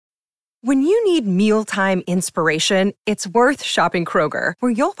When you need mealtime inspiration, it's worth shopping Kroger,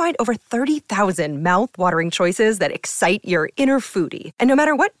 where you'll find over 30,000 mouth-watering choices that excite your inner foodie. And no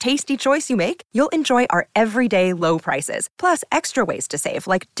matter what tasty choice you make, you'll enjoy our everyday low prices, plus extra ways to save,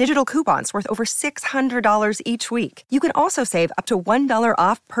 like digital coupons worth over $600 each week. You can also save up to $1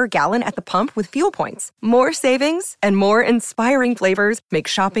 off per gallon at the pump with fuel points. More savings and more inspiring flavors make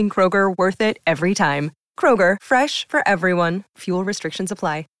shopping Kroger worth it every time. Kroger, fresh for everyone. Fuel restrictions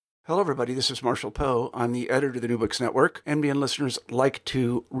apply. Hello, everybody. This is Marshall Poe. I'm the editor of the New Books Network. NBN listeners like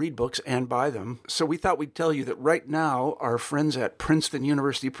to read books and buy them. So we thought we'd tell you that right now, our friends at Princeton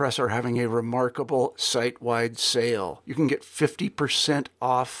University Press are having a remarkable site-wide sale. You can get 50%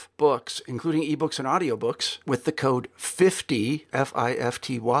 off books, including ebooks and audiobooks, with the code 50,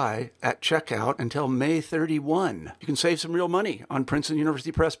 F-I-F-T-Y, at checkout until May 31. You can save some real money on Princeton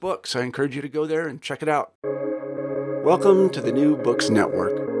University Press books. I encourage you to go there and check it out. Welcome to the New Books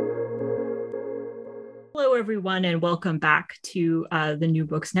Network. Hello, everyone, and welcome back to the New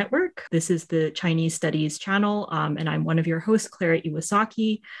Books Network. This is the Chinese Studies channel, and I'm one of your hosts, Clara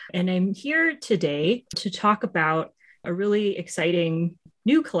Iwasaki. And I'm here today to talk about a really exciting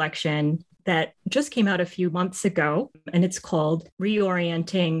new collection that just came out a few months ago, and it's called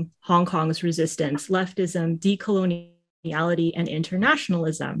Reorienting Hong Kong's Resistance, Leftism, Decoloniality, and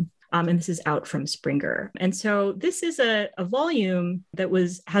Internationalism. And this is out from Springer. And so this is a volume that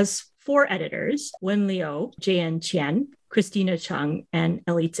has 4 editors: Wen Liu, J.N. Qian, Christina Chung, and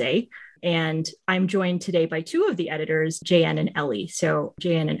Ellie Tse. And I'm joined today by 2 of the editors, J.N. and Ellie. So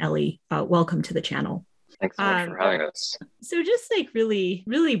J.N. and Ellie, welcome to the channel. Thanks so much for having us. So just really,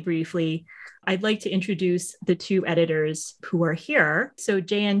 really briefly, I'd like to introduce the 2 editors who are here. So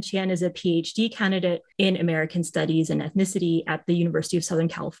J.N. Qian is a PhD candidate in American Studies and Ethnicity at the University of Southern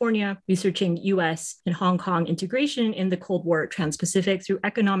California, researching U.S. and Hong Kong integration in the Cold War Trans-Pacific through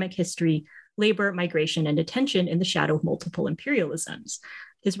economic history, labor, migration, and detention in the shadow of multiple imperialisms.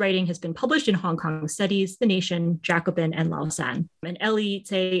 His writing has been published in Hong Kong Studies, The Nation, Jacobin, and Lausanne. And Ellie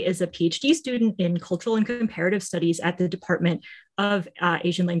Tse is a PhD student in Cultural and Comparative Studies at the Department of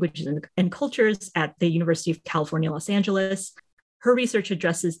Asian Languages and Cultures at the University of California, Los Angeles. Her research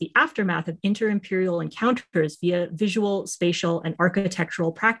addresses the aftermath of inter-imperial encounters via visual, spatial, and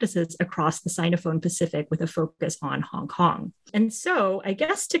architectural practices across the Sinophone Pacific with a focus on Hong Kong. And so I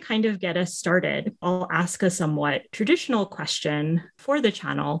guess to kind of get us started, I'll ask a somewhat traditional question for the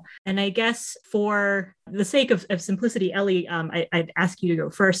channel. And I guess for the sake of simplicity, Ellie, I'd ask you to go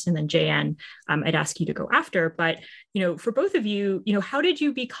first, and then JN, I'd ask you to go after. But, for both of you, how did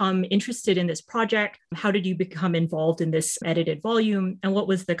you become interested in this project? How did you become involved in this edited volume? And what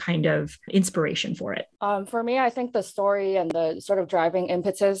was the kind of inspiration for it? For me, I think the story and the sort of driving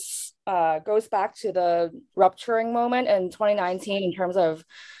impetus goes back to the rupturing moment in 2019 in terms of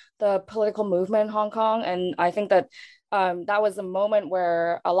the political movement in Hong Kong. And I think that that was a moment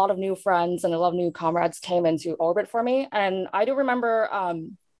where a lot of new friends and a lot of new comrades came into orbit for me. And I do remember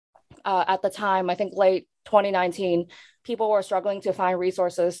at the time, I think late 2019, people were struggling to find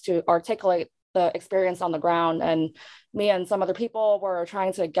resources to articulate the experience on the ground. And me and some other people were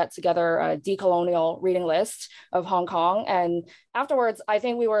trying to get together a decolonial reading list of Hong Kong. And afterwards, I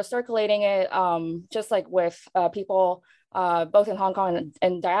think we were circulating it just like with people both in Hong Kong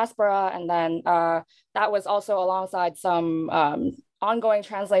and diaspora. And then that was also alongside some ongoing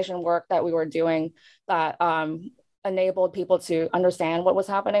translation work that we were doing that enabled people to understand what was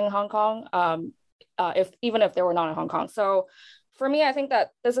happening in Hong Kong, even if they were not in Hong Kong. So for me, I think that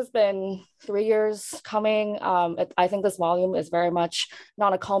this has been 3 years coming. I think this volume is very much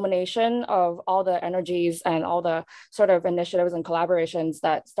not a culmination of all the energies and all the sort of initiatives and collaborations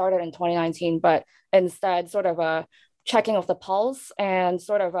that started in 2019, but instead sort of a checking of the pulse and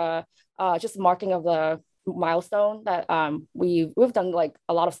sort of a just marking of the milestone that we've done like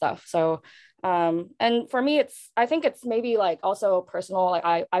a lot of stuff. So and for me, I think it's maybe like also personal.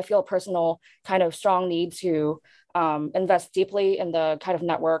 Like I feel a personal kind of strong need to invest deeply in the kind of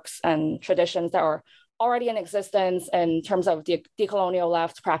networks and traditions that are already in existence in terms of the decolonial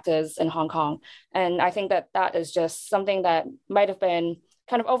left practice in Hong Kong. And I think that that is just something that might have been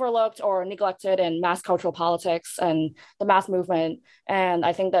kind of overlooked or neglected in mass cultural politics and the mass movement. And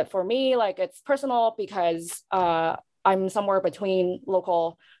I think that for me, like it's personal because I'm somewhere between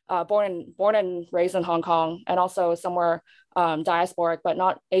local, born and raised in Hong Kong, and also somewhere diasporic, but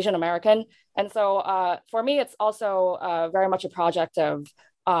not Asian American. And so for me, it's also very much a project of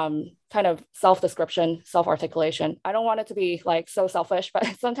kind of self-description, self-articulation. I don't want it to be like so selfish, but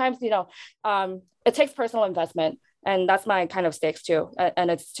sometimes, it takes personal investment. And that's my kind of stakes too.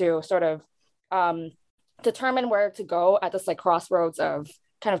 And it's to sort of determine where to go at this like crossroads of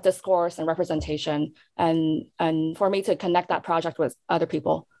kind of discourse and representation, and for me to connect that project with other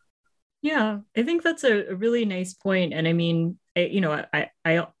people. Yeah, I think that's a really nice point. And I mean, I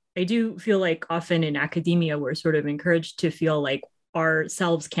do feel like often in academia, we're sort of encouraged to feel like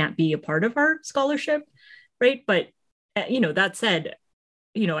ourselves can't be a part of our scholarship, right? But, that said,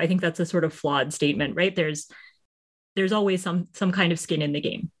 I think that's a sort of flawed statement, right? There's always some kind of skin in the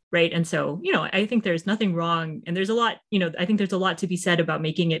game, right? And so, I think there's nothing wrong. And there's a lot, I think there's a lot to be said about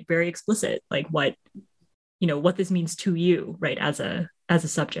making it very explicit, like what this means to you, right? As a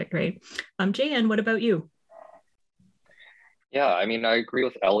subject, right? JN, what about you? Yeah, I mean, I agree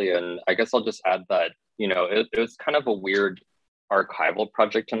with Ellie, and I guess I'll just add that, it was kind of a weird archival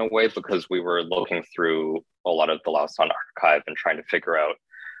project in a way, because we were looking through a lot of the Lausan archive and trying to figure out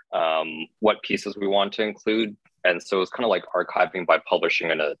what pieces we want to include. And so it was kind of like archiving by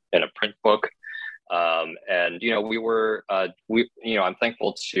publishing in a print book. And I'm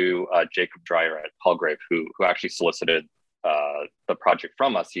thankful to Jacob Dreyer at Palgrave, who actually solicited the project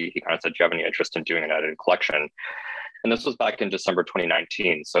from us. He kind of said, "Do you have any interest in doing an edited collection?" And this was back in December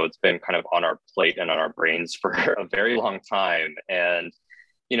 2019. So it's been kind of on our plate and on our brains for a very long time. And,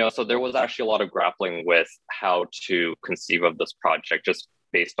 so there was actually a lot of grappling with how to conceive of this project, just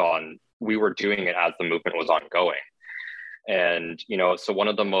based on, we were doing it as the movement was ongoing. And, so one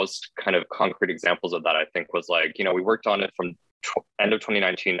of the most kind of concrete examples of that, I think, was like, we worked on it from end of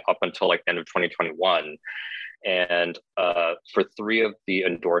 2019 up until like end of 2021. And for 3 of the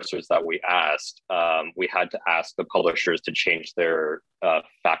endorsers that we asked, we had to ask the publishers to change their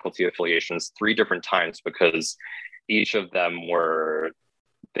faculty affiliations 3 different times, because each of them were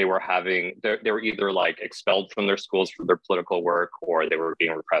either like expelled from their schools for their political work, or they were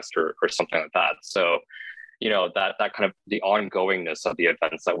being repressed or something like that. So, that kind of the ongoingness of the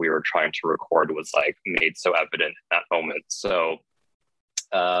events that we were trying to record was like made so evident in that moment. So,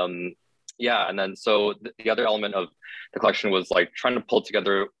 yeah, and then so the other element of the collection was like trying to pull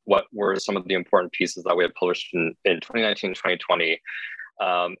together what were some of the important pieces that we had published in 2019, 2020.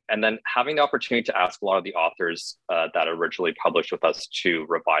 And then having the opportunity to ask a lot of the authors that originally published with us to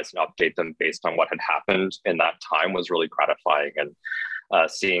revise and update them based on what had happened in that time was really gratifying. And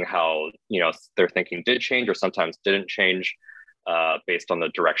seeing how, their thinking did change or sometimes didn't change based on the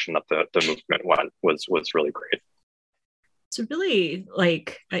direction that the movement went was really great. It's a really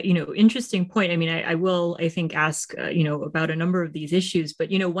interesting point. I mean, I will, I think, ask, about a number of these issues, but,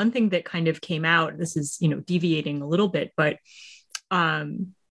 one thing that kind of came out, this is, deviating a little bit, but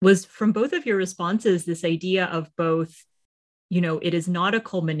was from both of your responses, this idea of both, it is not a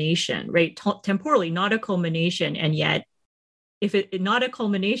culmination, right? Temporally, not a culmination. And yet, if it not a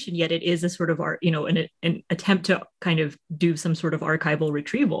culmination, yet it is a sort of art, an attempt to kind of do some sort of archival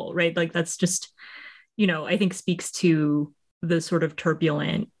retrieval, right? Like that's just, I think speaks to the sort of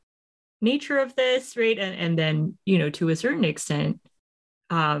turbulent nature of this, right? And then, to a certain extent,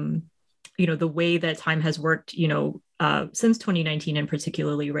 the way that time has worked, since 2019 and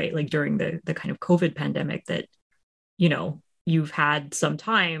particularly, right, like during the kind of COVID pandemic that, you've had some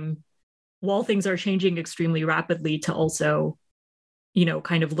time while things are changing extremely rapidly to also,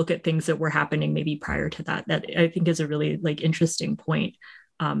 kind of look at things that were happening maybe prior to that I think is a really like interesting point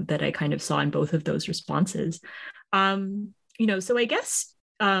that I kind of saw in both of those responses. So I guess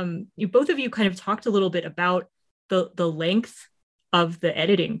both of you kind of talked a little bit about the length of the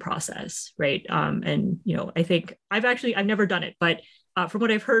editing process, right? And, I think I've never done it, but from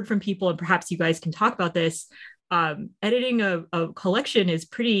what I've heard from people, and perhaps you guys can talk about this, editing a collection is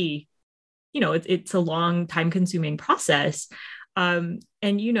pretty, it's a long time consuming process. And,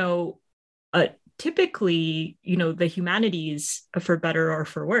 typically, the humanities, for better or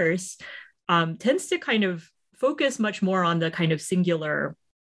for worse, tends to kind of focus much more on the kind of singular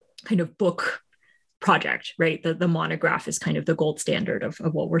kind of book project, right? The monograph is kind of the gold standard of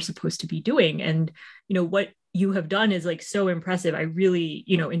what we're supposed to be doing. And, what you have done is like so impressive. I really,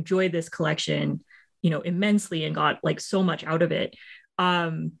 enjoyed this collection, immensely and got like so much out of it.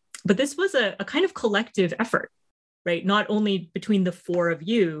 But this was a kind of collective effort, right? Not only between the 4 of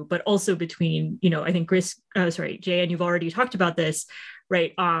you, but also between, I think Jay, and you've already talked about this,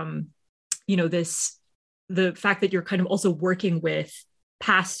 right? The fact that you're kind of also working with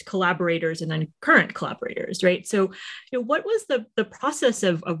past collaborators and then current collaborators, right? So, what was the process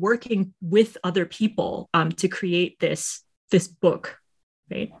of working with other people to create this I'm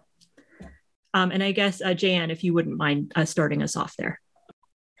right? And I guess, Jayan, if you wouldn't mind starting us off there.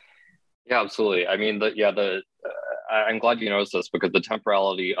 Yeah, absolutely. I mean, I'm glad you noticed this, because the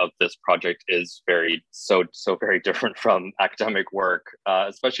temporality of this project is very different from academic work,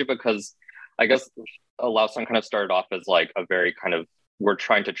 especially because I guess Lausan kind of started off as like a very kind of were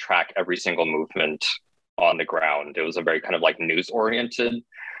trying to track every single movement on the ground. It was a very kind of like news oriented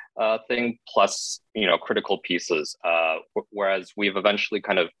thing, plus, critical pieces. Whereas we've eventually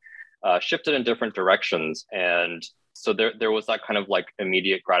kind of shifted in different directions. And so there was that kind of like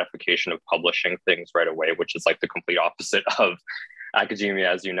immediate gratification of publishing things right away, which is like the complete opposite of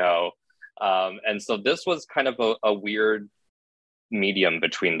academia, as you know. And so this was kind of a weird medium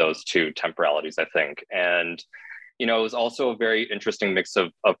between those two temporalities, I think. And, it was also a very interesting mix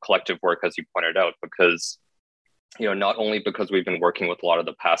of collective work, as you pointed out, because, not only because we've been working with a lot of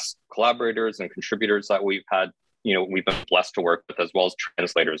the past collaborators and contributors that we've had, we've been blessed to work with, as well as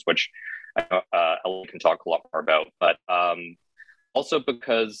translators, which I know Ellie can talk a lot more about, but also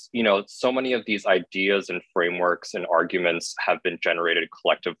because, so many of these ideas and frameworks and arguments have been generated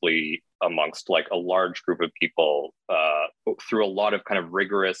collectively amongst like a large group of people through a lot of kind of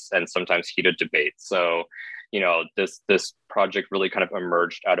rigorous and sometimes heated debate. So, this project really kind of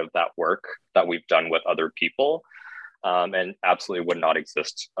emerged out of that work that we've done with other people, and absolutely would not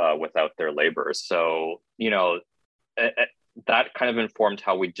exist without their labor. So, that kind of informed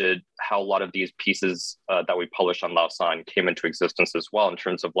how a lot of these pieces that we published on Lausan came into existence as well, in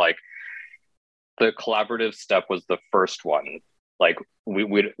terms of like the collaborative step was the first one. Like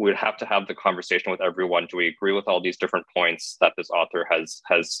we'd have to have the conversation with everyone. Do we agree with all these different points that this author has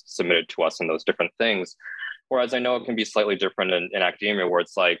submitted to us in those different things? Whereas I know it can be slightly different in academia, where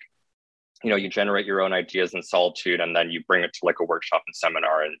it's like, you generate your own ideas in solitude, and then you bring it to like a workshop and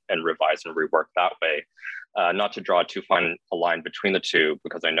seminar and revise and rework that way. Not to draw too fine a line between the two,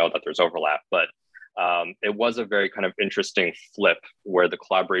 because I know that there's overlap, but it was a very kind of interesting flip where the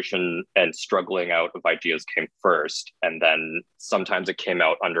collaboration and struggling out of ideas came first. And then sometimes it came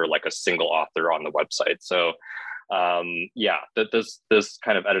out under like a single author on the website. So this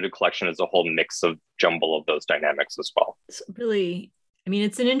kind of edited collection is a whole mix of jumble of those dynamics as well. It's really,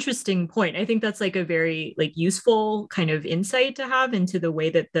 it's an interesting point. I think that's like a very like useful kind of insight to have into the way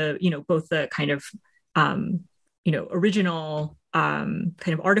that the, both the kind of, original kind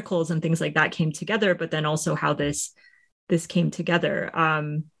of articles and things like that came together, but then also how this came together.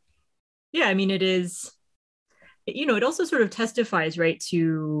 It is, it also sort of testifies, right,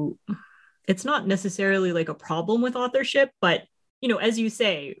 to, it's not necessarily like a problem with authorship, but, as you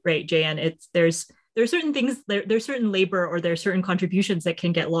say, right, JN, there's certain things, there's certain labor or there's certain contributions that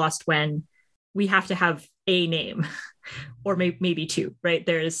can get lost when we have to have a name or maybe two, right?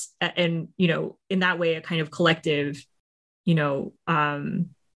 There's, and, in that way, a kind of collective,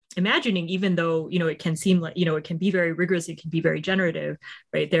 imagining, even though, it can seem like, it can be very rigorous, it can be very generative,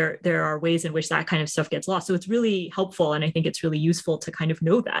 right? There are ways in which that kind of stuff gets lost. So it's really helpful. And I think it's really useful to kind of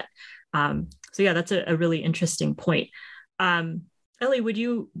know that. That's a really interesting point. Ellie,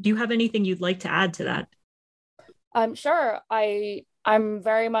 do you have anything you'd like to add to that? Sure. I'm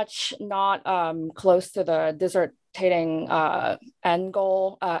very much not close to the dissertating end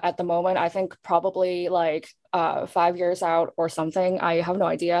goal at the moment. I think probably like 5 years out or something. I have no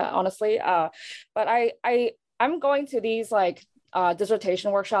idea, honestly. But I'm going to these like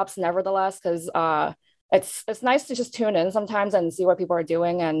dissertation workshops nevertheless, because it's nice to just tune in sometimes and see what people are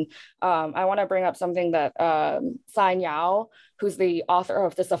doing. And I want to bring up something that Sign Yao, who's the author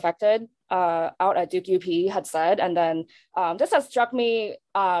of Disaffected, out at Duke UP had said. And then this has struck me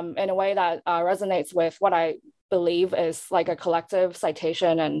in a way that resonates with what I believe is like a collective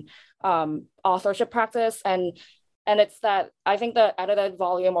citation and authorship practice. And it's that I think the edited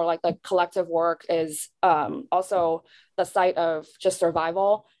volume or like the collective work is also the site of just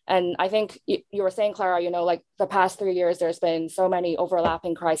survival. And I think you were saying, Clara, like the past 3 years, there's been so many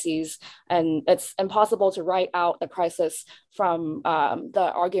overlapping crises, and it's impossible to write out the crisis from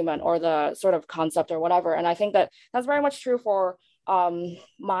the argument or the sort of concept or whatever. And I think that that's very much true for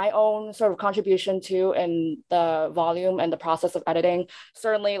my own sort of contribution to in the volume and the process of editing.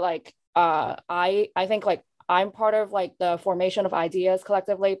 Certainly, like I think like I'm part of like the formation of ideas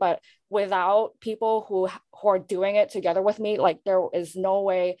collectively, but without people who are doing it together with me, like there is no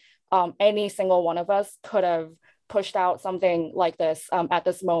way any single one of us could have pushed out something like this at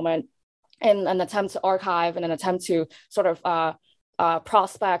this moment in an attempt to archive and an attempt to sort of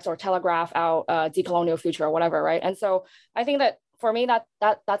prospect or telegraph out a decolonial future or whatever, right? And so I think that for me,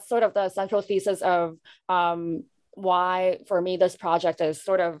 that's sort of the central thesis of why, for me, this project is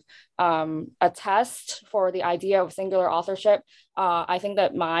sort of a test for the idea of singular authorship. I think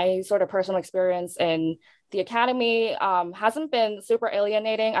that my sort of personal experience in the academy hasn't been super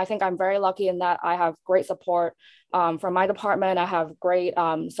alienating. I think I'm very lucky in that I have great support from my department. I have great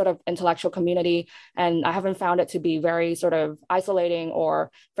sort of intellectual community, and I haven't found it to be very sort of isolating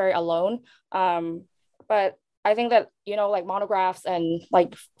or very alone. But I think that, like monographs and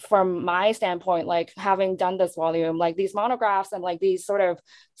like from my standpoint, like having done this volume, like these monographs and like these sort of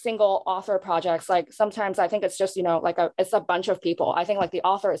single author projects, like sometimes I think it's just, like it's a bunch of people. I think like the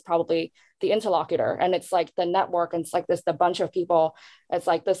author is probably the interlocutor, and it's like the network, and it's like the bunch of people. It's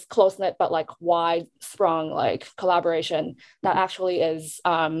like this close knit, but like wide sprung like collaboration that actually is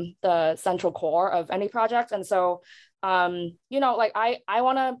the central core of any project. And so, like I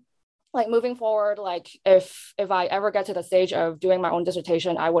want to, like moving forward, like if I ever get to the stage of doing my own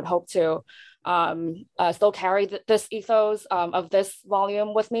dissertation, I would hope to still carry this ethos of this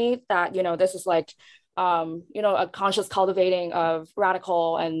volume with me, that, this is like, a conscious cultivating of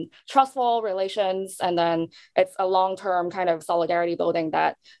radical and trustful relations. And then it's a long-term kind of solidarity building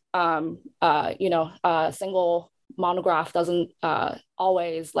that, a single monograph doesn't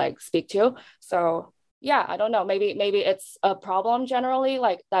always like speak to. So yeah, I don't know. Maybe it's a problem generally,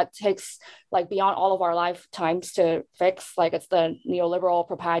 like that takes like beyond all of our lifetimes to fix. Like it's the neoliberal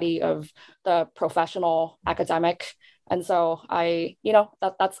propriety of the professional academic. And so I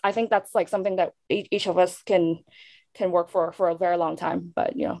think that's like something that each of us can work for a very long time.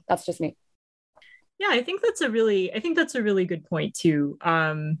 But that's just me. Yeah, I think that's a really good point too.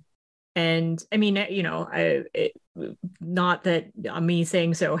 And I mean, not that me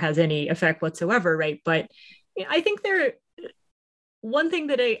saying so has any effect whatsoever, right? But I think one thing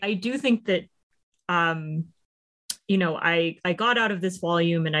that I do think that, I got out of this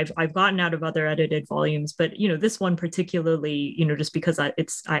volume, and I've gotten out of other edited volumes, but this one particularly, just because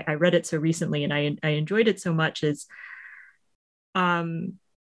I read it so recently and I enjoyed it so much, is, I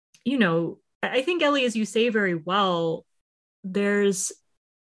think, Ellie, as you say very well,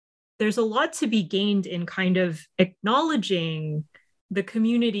 there's a lot to be gained in kind of acknowledging the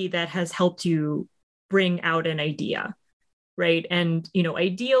community that has helped you bring out an idea, right? And,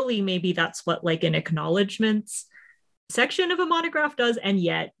 ideally, maybe that's what like an acknowledgements section of a monograph does. And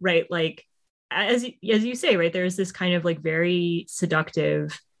yet, right, like, as you say, right, there's this kind of like very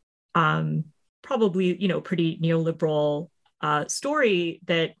seductive, probably, pretty neoliberal story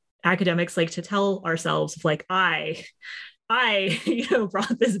that academics like to tell ourselves of, like, I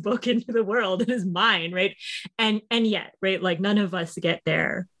brought this book into the world, it is mine, right? And yet, right, like none of us get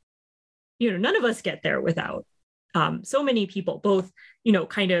there without so many people, both,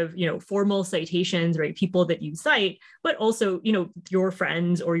 kind of, formal citations, right? People that you cite, but also, your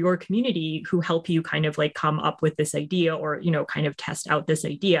friends or your community who help you kind of like come up with this idea, or, kind of test out this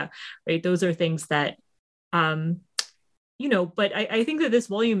idea, right? Those are things that, but I think that this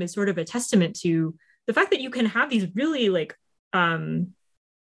volume is sort of a testament to the fact that you can have these really like,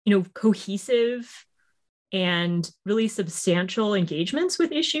 cohesive and really substantial engagements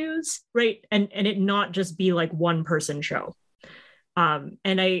with issues, right? And it not just be like one person show. And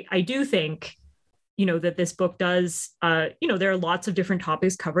I do think, that this book does, there are lots of different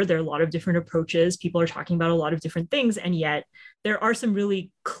topics covered. There are a lot of different approaches. People are talking about a lot of different things. And yet there are some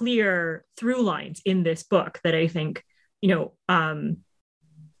really clear through lines in this book that I think,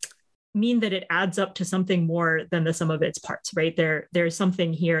 mean that it adds up to something more than the sum of its parts, right? There's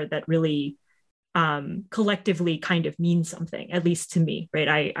something here that really collectively kind of means something, at least to me,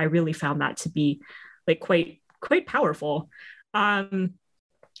 right? I really found that to be like quite powerful.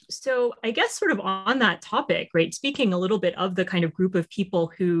 So I guess sort of on that topic, right, speaking a little bit of the kind of group of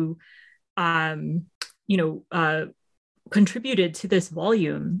people who, contributed to this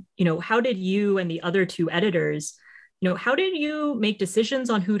volume, how did you and the other two editors, how did you make decisions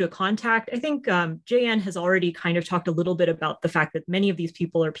on who to contact? I think Jayan has already kind of talked a little bit about the fact that many of these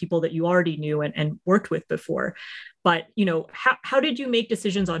people are people that you already knew and worked with before. But, how did you make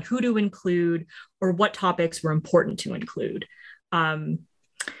decisions on who to include or what topics were important to include?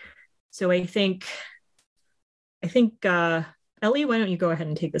 So I think, Ellie, why don't you go ahead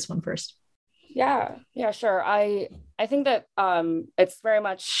and take this one first? Yeah, sure. I think that it's very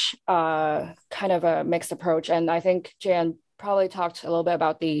much kind of a mixed approach, and I think Jan probably talked a little bit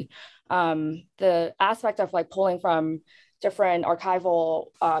about the aspect of like pulling from different archival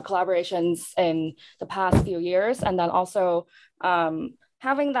collaborations in the past few years, and then also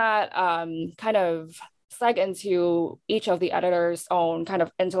having that kind of seg into each of the editors' own kind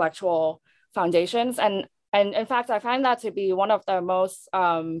of intellectual foundations, and in fact, I find that to be one of the most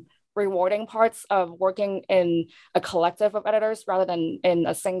rewarding parts of working in a collective of editors rather than in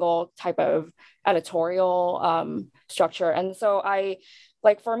a single type of editorial structure. And so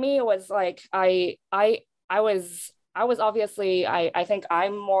for me, it was like I was I was obviously, I think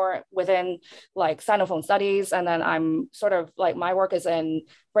I'm more within like Sinophone studies, and then I'm sort of like my work is in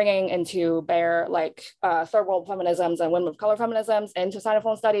bringing into bear like third world feminisms and women of color feminisms into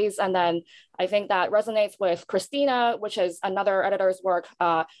Sinophone studies. And then I think that resonates with Christina, which is another editor's work.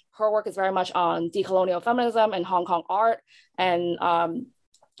 Her work is very much on decolonial feminism and Hong Kong art. And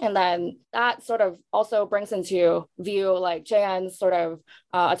then that sort of also brings into view like JN's sort of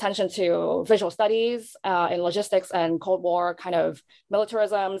attention to visual studies in logistics and Cold War kind of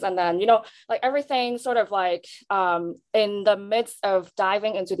militarisms. And then, like everything sort of like in the midst of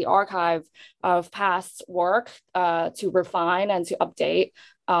diving into the archive of past work to refine and to update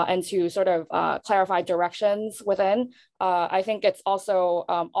and to sort of clarify directions within. I think it's also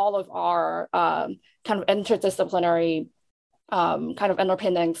all of our kind of interdisciplinary kind of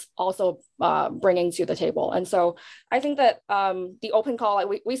underpinnings also bringing to the table. And so I think that the open call,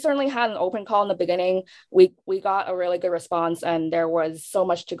 like we certainly had an open call in the beginning. We got a really good response, and there was so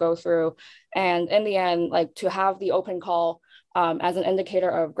much to go through. And in the end, like to have the open call as an indicator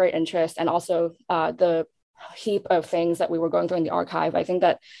of great interest, and also the heap of things that we were going through in the archive, I think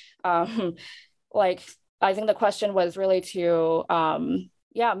that I think the question was really to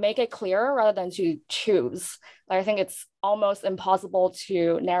make it clear rather than to choose. I think it's almost impossible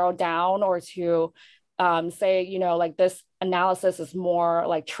to narrow down or to say, like this analysis is more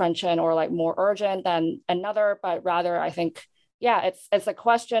like trenchant or like more urgent than another, but rather I think, it's a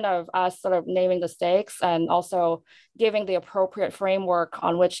question of us sort of naming the stakes and also giving the appropriate framework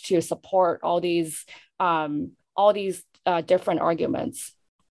on which to support all these different arguments.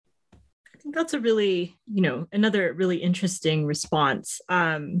 I think that's a really, another really interesting response.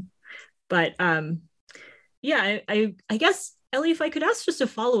 I guess, Ellie, if I could ask just a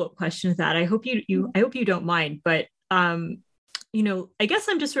follow-up question to that, I hope you don't mind, but I guess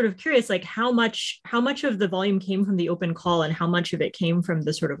I'm just sort of curious, like how much of the volume came from the open call and how much of it came from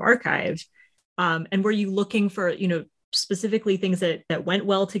the sort of archive, and were you looking for, specifically things that went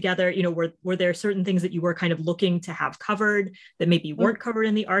well together? Were there certain things that you were kind of looking to have covered that maybe weren't covered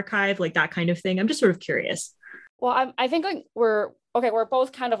in the archive, like that kind of thing? I'm just sort of curious. Well, I think like we're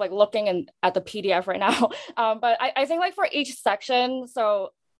both kind of like looking at the PDF right now. But I think like for each section,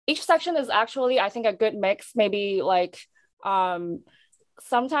 so each section is actually, I think, a good mix, maybe like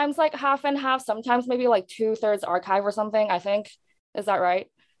sometimes like half and half, sometimes maybe like 2/3 archive or something, I think. Is that right?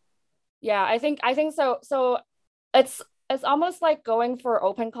 Yeah, I think so. So it's almost like going for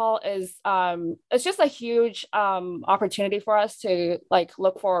open call is it's just a huge opportunity for us to like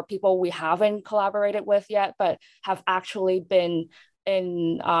look for people we haven't collaborated with yet, but have actually been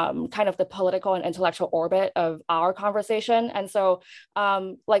in kind of the political and intellectual orbit of our conversation. And so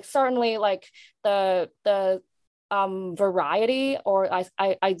like certainly like the variety, or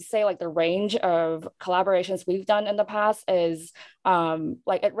I'd say like the range of collaborations we've done in the past is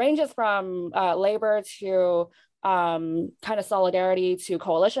like it ranges from labor to kind of solidarity to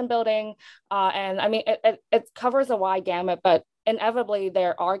coalition building. And I mean, it covers a wide gamut, but inevitably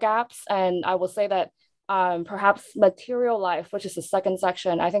there are gaps. And I will say that perhaps material life, which is the second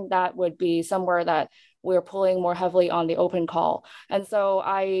section, I think that would be somewhere that we're pulling more heavily on the open call. And so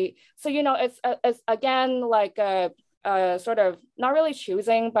it's again like a sort of not really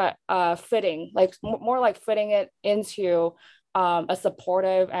choosing, but fitting, like more like fitting it into a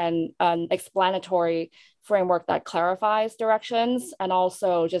supportive and an explanatory framework that clarifies directions and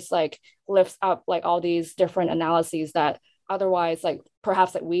also just like lifts up like all these different analyses that otherwise like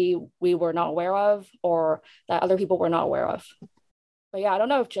perhaps that we were not aware of or that other people were not aware of. But yeah, I don't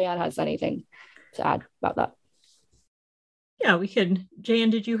know if Jayan has anything to add about that. Yeah, we could. Jayan,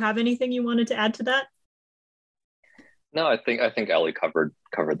 did you have anything you wanted to add to that? No, I think Ellie covered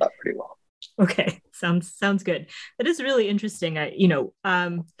that pretty well. Okay, sounds good. That is really interesting. I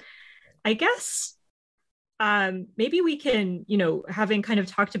guess maybe we can, having kind of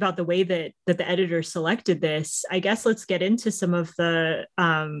talked about the way that the editor selected this, I guess let's get into some of the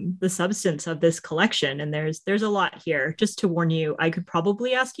substance of this collection. And there's a lot here. Just to warn you, I could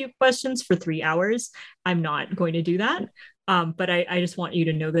probably ask you questions for 3 hours. I'm not going to do that. But I just want you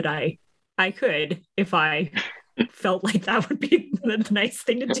to know that I could if I felt like that would be the nice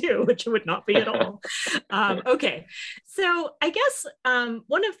thing to do, which it would not be at all. Okay, so I guess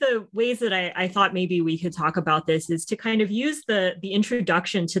one of the ways that I thought maybe we could talk about this is to kind of use the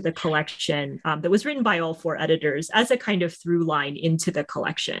introduction to the collection that was written by all 4 editors as a kind of through line into the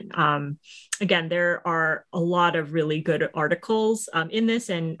collection. Again, there are a lot of really good articles in this,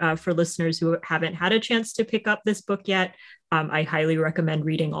 and for listeners who haven't had a chance to pick up this book yet, I highly recommend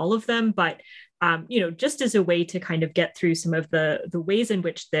reading all of them. But just as a way to kind of get through some of the ways in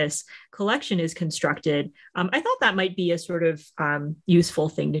which this collection is constructed, I thought that might be a sort of useful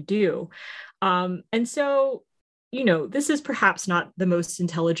thing to do. And so, this is perhaps not the most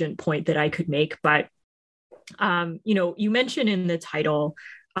intelligent point that I could make, but, you mentioned in the title,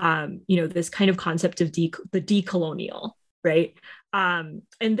 this kind of concept of the decolonial, right? And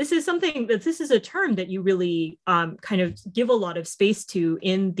this is a term that you really kind of give a lot of space to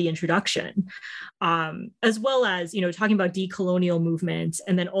in the introduction, as well as, talking about decolonial movements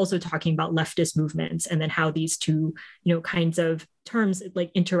and then also talking about leftist movements and then how these two, kinds of terms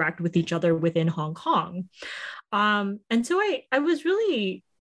like interact with each other within Hong Kong. And so I was really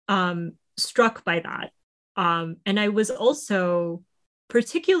struck by that. And I was also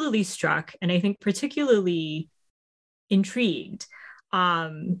particularly struck, and I think particularly intrigued,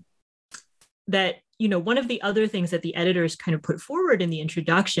 that, one of the other things that the editors kind of put forward in the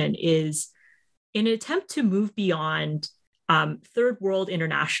introduction is an attempt to move beyond third world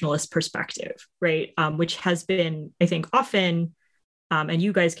internationalist perspective, right? Which has been, I think, often, and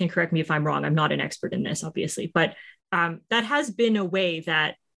you guys can correct me if I'm wrong, I'm not an expert in this, obviously, but that has been a way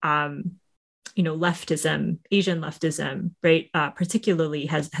that, leftism, Asian leftism, right, particularly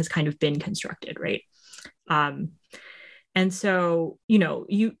has kind of been constructed, right? And so,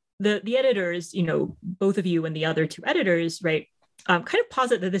 the editors, both of you and the other two editors, right, kind of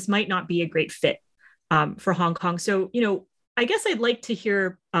posit that this might not be a great fit for Hong Kong. So, I guess I'd like to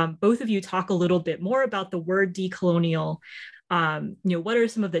hear both of you talk a little bit more about the word decolonial. What are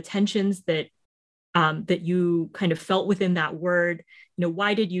some of the tensions that you kind of felt within that word?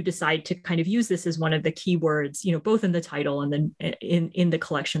 Why did you decide to kind of use this as one of the key words, both in the title and then in the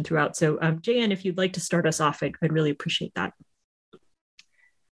collection throughout? So, Jayan, if you'd like to start us off, I'd really appreciate that.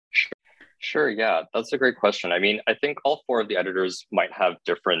 Sure. Yeah, that's a great question. I mean, I think all four of the editors might have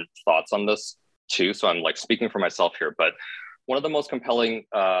different thoughts on this too. So I'm like speaking for myself here, but one of the most compelling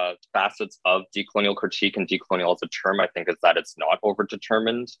facets of decolonial critique and decolonial as a term, I think, is that it's not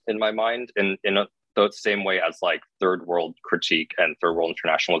overdetermined in my mind in the same way as like third world critique and third world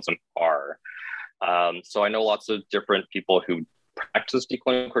internationalism are. So I know lots of different people who practice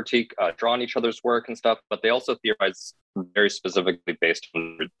decolonial critique, draw on each other's work and stuff, but they also theorize very specifically based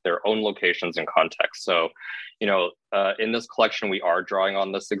on their own locations and context. So, in this collection, we are drawing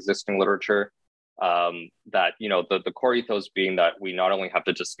on this existing literature. That, the core ethos being that we not only have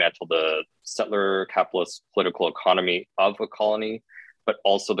to dismantle the settler capitalist political economy of a colony, but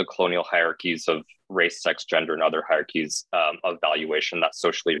also the colonial hierarchies of race, sex, gender, and other hierarchies of valuation that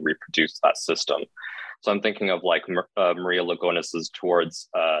socially reproduce that system. So I'm thinking of like Maria Lugonis's Towards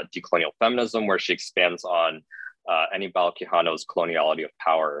Decolonial Feminism, where she expands on Anibal Quijano's coloniality of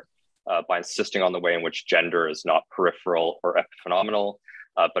power by insisting on the way in which gender is not peripheral or epiphenomenal,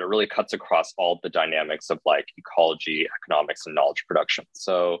 but it really cuts across all the dynamics of like ecology, economics, and knowledge production.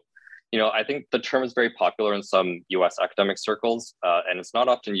 So, I think the term is very popular in some US academic circles, and it's not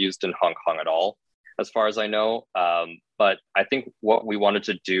often used in Hong Kong at all, as far as I know. But I think what we wanted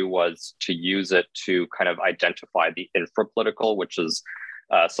to do was to use it to kind of identify the infrapolitical, which is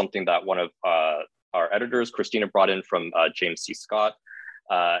something that one of our editors, Christina, brought in from James C. Scott,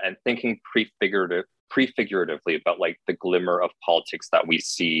 and thinking prefiguratively about like the glimmer of politics that we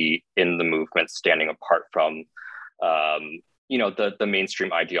see in the movement standing apart from the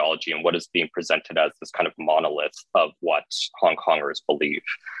mainstream ideology and what is being presented as this kind of monolith of what Hong Kongers believe.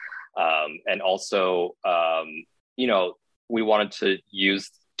 And also, we wanted to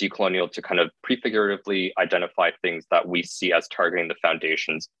use decolonial to kind of prefiguratively identify things that we see as targeting the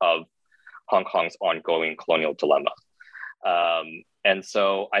foundations of Hong Kong's ongoing colonial dilemma. And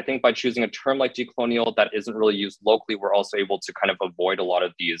so I think by choosing a term like decolonial that isn't really used locally, we're also able to kind of avoid a lot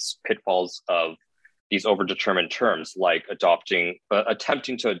of these pitfalls of these overdetermined terms, like attempting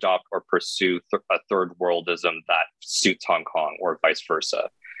to adopt or pursue a third worldism that suits Hong Kong or vice versa.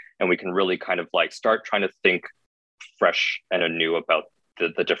 And we can really kind of like start trying to think fresh and anew about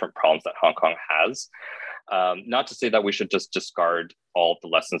the different problems that Hong Kong has. Not to say that we should just discard all of the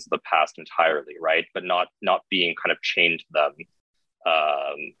lessons of the past entirely, right? But not being kind of chained to them,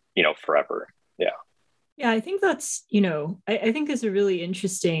 forever. Yeah. Yeah, I think that's, I think is a really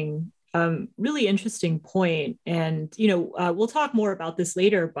interesting point. And, we'll talk more about this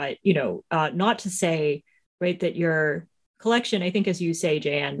later, but, not to say, right, that your collection, I think, as you say,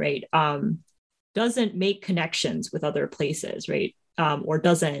 Jayan, right, doesn't make connections with other places, right? Or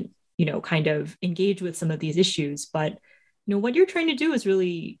doesn't, kind of engage with some of these issues. But, what you're trying to do is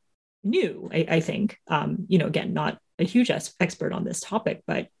really new, I think. Again, not a huge expert on this topic,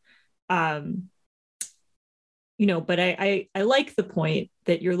 but, but I like the point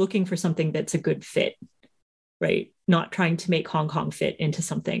that you're looking for something that's a good fit, right? Not trying to make Hong Kong fit into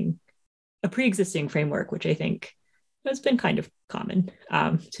something, a pre-existing framework, which I think has been kind of common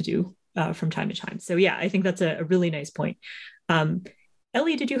to do from time to time. So yeah, I think that's a really nice point.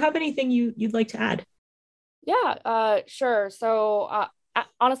 Ellie, did you have anything you'd like to add? Yeah, sure. So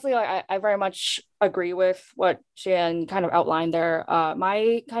honestly, I very much agree with what Jan kind of outlined there.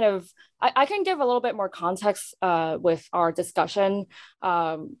 I can give a little bit more context with our discussion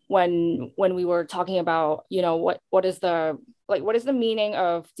when we were talking about, what is the meaning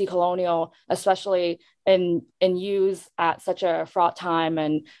of decolonial, especially in use at such a fraught time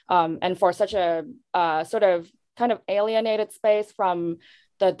and for such a sort of kind of alienated space from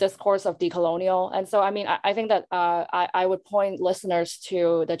the discourse of decolonial. And so, I mean, I think that I would point listeners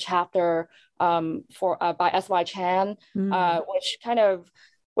to the chapter by S.Y. Chan, which kind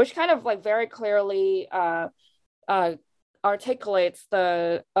of like very clearly articulates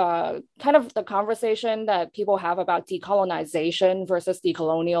the kind of the conversation that people have about decolonization versus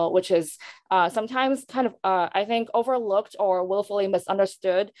decolonial, which is sometimes kind of, I think, overlooked or willfully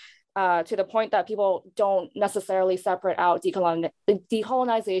misunderstood to the point that people don't necessarily separate out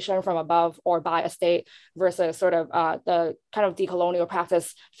decolonization from above or by a state versus sort of the kind of decolonial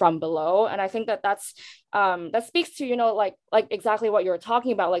practice from below. And I think that that speaks to, like exactly what you're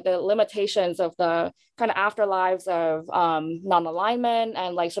talking about, like the limitations of the kind of afterlives of non-alignment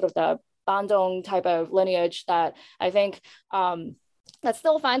and like sort of the Bandung type of lineage that I think that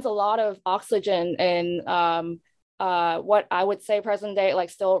still finds a lot of oxygen in what I would say present day,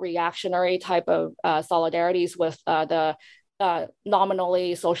 like still reactionary type of solidarities with the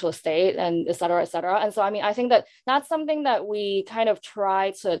nominally socialist state and et cetera, et cetera. And so, I mean, I think that that's something that we kind of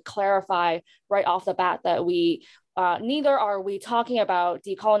try to clarify right off the bat, that we neither are we talking about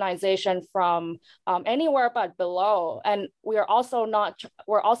decolonization from anywhere but below. And we're also not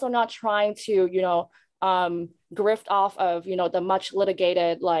trying to, grift off of, the much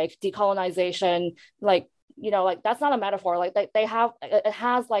litigated like decolonization, like that's not a metaphor. Like it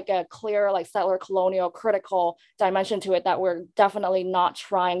has like a clear like settler colonial critical dimension to it that we're definitely not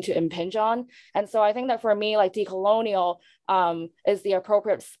trying to impinge on. And so I think that for me, like decolonial is the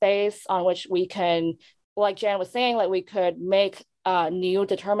appropriate space on which we can, like Jan was saying, like we could make new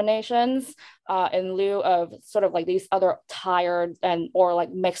determinations in lieu of sort of like these other tired and or like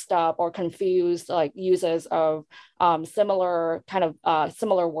mixed up or confused like uses of similar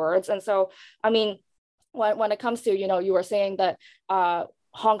words. And so, I mean, when it comes to, you were saying that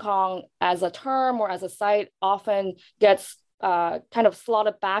Hong Kong as a term or as a site often gets kind of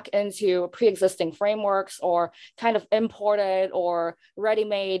slotted back into pre-existing frameworks or kind of imported or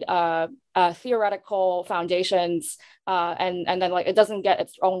ready-made theoretical foundations, and then like it doesn't get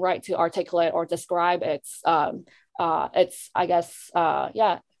its own right to articulate or describe its I guess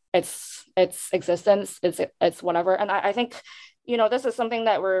its existence, its whatever. And I think this is something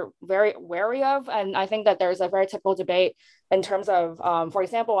that we're very wary of. And I think that there's a very typical debate in terms of, for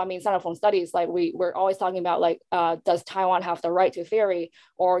example, I mean, Sinophone studies, like we're always talking about like, does Taiwan have the right to theory,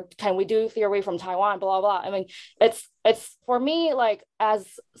 or can we do theory from Taiwan, blah, blah. I mean, it's for me, like as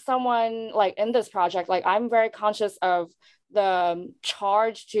someone like in this project, like I'm very conscious of the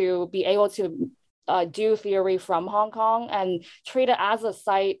charge to be able to do theory from Hong Kong and treat it as a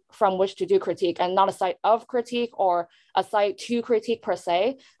site from which to do critique and not a site of critique or a site to critique per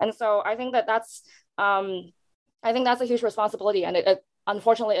se. And so I think that that's a huge responsibility, and it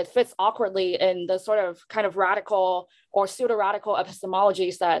unfortunately it fits awkwardly in the sort of kind of radical or pseudo-radical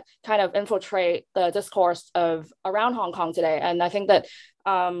epistemologies that kind of infiltrate the discourse of around Hong Kong today. And I think that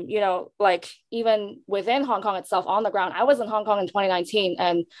like even within Hong Kong itself on the ground, I was in Hong Kong in 2019,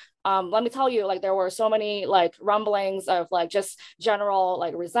 and let me tell you, like there were so many like rumblings of like just general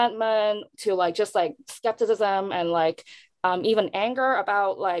like resentment to like just like skepticism and like even anger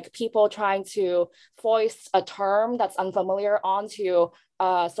about like people trying to foist a term that's unfamiliar onto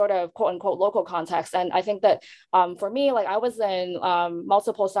sort of quote unquote local context. And I think that for me, like I was in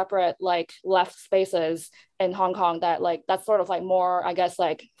multiple separate like left spaces in Hong Kong that like that's sort of like more, I guess,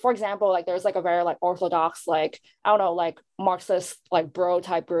 like for example, like there's like a very like orthodox, like I don't know, like Marxist like bro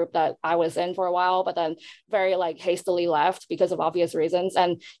type group that I was in for a while, but then very like hastily left because of obvious reasons.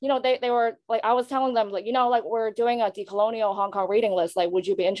 And they were like, I was telling them like, like we're doing a decolonial Hong Kong reading list, like would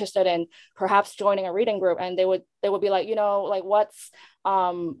you be interested in perhaps joining a reading group? And they would be like, like what's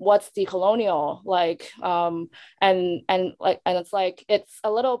decolonial, like and it's like it's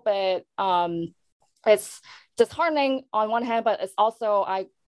a little bit it's disheartening on one hand, but it's also I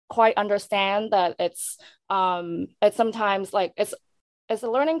quite understand that it's sometimes like it's it's a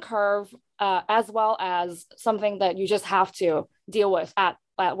learning curve as well as something that you just have to deal with at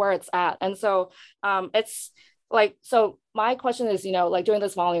where it's at. And so it's like, so my question is, like during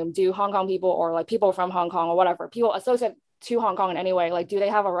this volume, do Hong Kong people or like people from Hong Kong or whatever, people associated to Hong Kong in any way, like, do they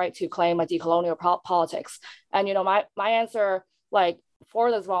have a right to claim a decolonial politics? And, my answer, like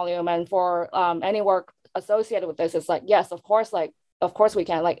for this volume and for any work associated with this is like, yes, of course we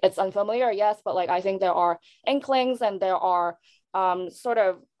can. Like, it's unfamiliar, yes, but like, I think there are inklings and there are sort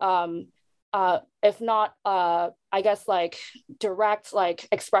of, if not, I guess like direct like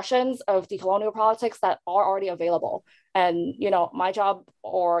expressions of decolonial politics that are already available. And, my job,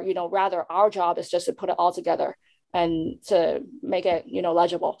 or, rather our job, is just to put it all together and to make it,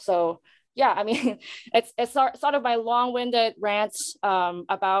 legible. So yeah, I mean, it's sort of my long-winded rant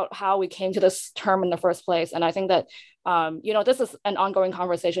about how we came to this term in the first place. And I think that, this is an ongoing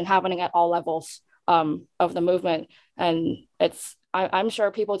conversation happening at all levels of the movement. And I'm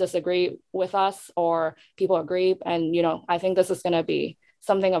sure people disagree with us or people agree. And, I think this is going to be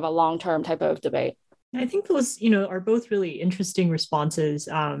something of a long-term type of debate. I think those, are both really interesting responses.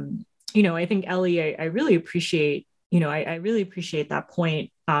 I think Ellie, I really appreciate, I really appreciate that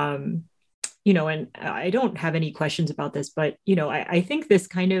point. And I don't have any questions about this, but, I think this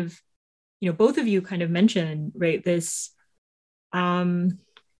kind of, both of you kind of mentioned, right, this, kind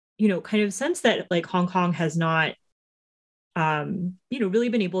of sense that like Hong Kong has not, really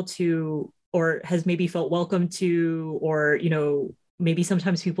been able to, or has maybe felt welcome to, or, maybe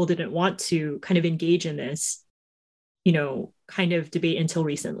sometimes people didn't want to kind of engage in this, kind of debate until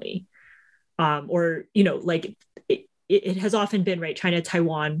recently. Or, like it has often been, right, China,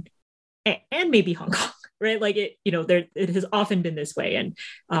 Taiwan, and maybe Hong Kong, right? Like it has often been this way. And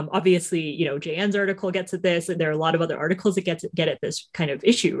obviously, JN's article gets at this, and there are a lot of other articles that get at this kind of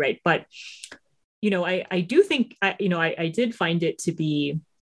issue, right? But, I do think, I did find it to be,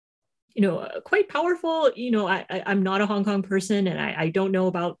 quite powerful. I'm not a Hong Kong person, and I don't know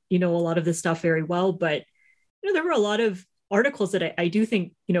about, a lot of this stuff very well, but, there were a lot of articles that I do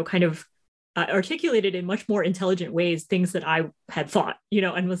think, kind of articulated in much more intelligent ways things that I had thought,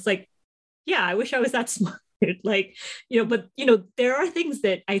 and was like, yeah, I wish I was that smart. Like, but, there are things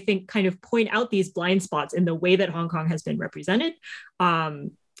that I think kind of point out these blind spots in the way that Hong Kong has been represented,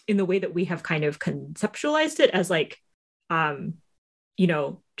 in the way that we have kind of conceptualized it as like,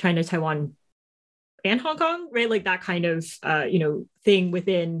 China, Taiwan, and Hong Kong, right? Like that kind of, thing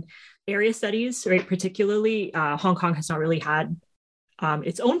within area studies, right? Particularly, Hong Kong has not really had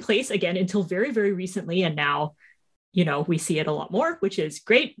its own place again until very, very recently. And now, we see it a lot more, which is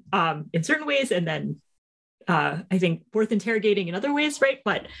great in certain ways. And then I think worth interrogating in other ways, right?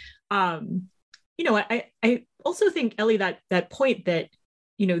 But, I also think, Ellie, that point that,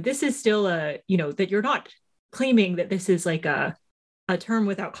 this is still that you're not claiming that this is like a term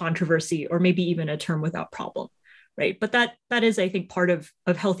without controversy, or maybe even a term without problem, right? But that is, I think, part of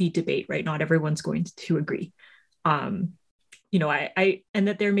healthy debate, right? Not everyone's going to agree. And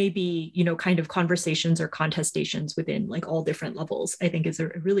that there may be, kind of conversations or contestations within like all different levels, I think is a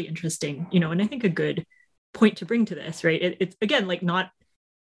really interesting, and I think a good point to bring to this, right? It's again, like not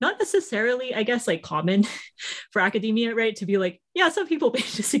necessarily, I guess, like common for academia, right? To be like, yeah, some people may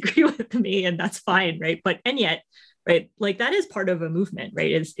disagree with me and that's fine, right? And yet, right, like that is part of a movement,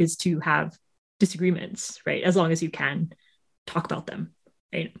 right? Is to have disagreements, right? As long as you can talk about them,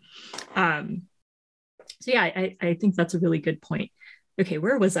 right? So yeah, I think that's a really good point. Okay,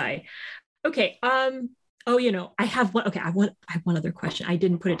 where was I? Okay, I have one. Okay, I have one other question. I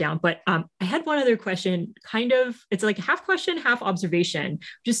didn't put it down, but I had one other question. Kind of, it's like half question, half observation.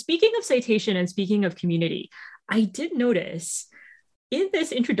 Just speaking of citation and speaking of community, I did notice in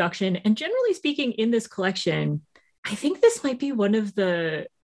this introduction, and generally speaking in this collection, I think this might be one of the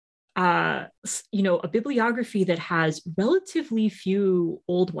a bibliography that has relatively few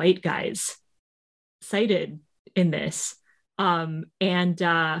old white guys cited in this.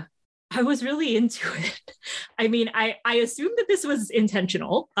 I was really into it. I mean, I assume that this was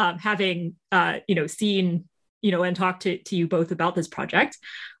intentional, having, seen, and talked to you both about this project.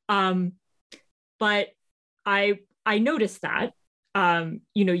 But I noticed that,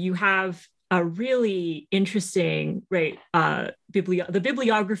 you have a really interesting, right, the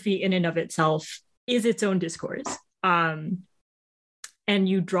bibliography in and of itself is its own discourse. And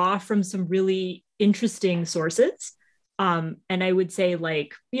you draw from some really interesting sources. And I would say,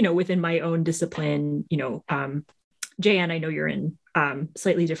 like, within my own discipline, JN, I know you're in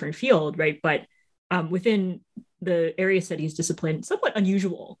slightly different field, right? But within the area studies discipline, somewhat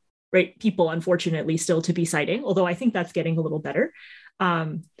unusual, right? People, unfortunately, still to be citing, although I think that's getting a little better.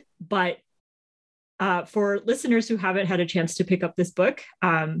 But For listeners who haven't had a chance to pick up this book,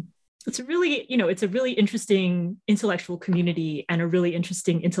 it's a really, it's a really interesting intellectual community and a really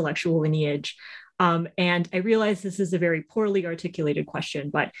interesting intellectual lineage. And I realize this is a very poorly articulated question,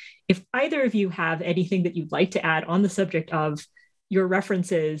 but if either of you have anything that you'd like to add on the subject of your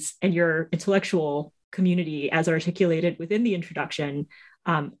references and your intellectual community as articulated within the introduction,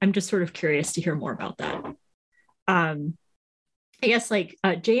 I'm just sort of curious to hear more about that. I guess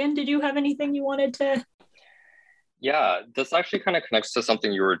Jayan, did you have anything you wanted to? Yeah, this actually kind of connects to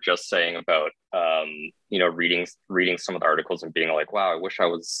something you were just saying about, reading some of the articles and being like, wow, I wish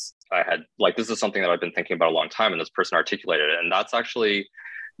I had, this is something that I've been thinking about a long time and this person articulated it. And that's actually,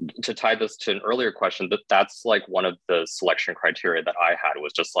 to tie this to an earlier question, that's like one of the selection criteria that I had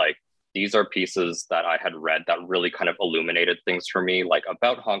was just like, these are pieces that I had read that really kind of illuminated things for me, like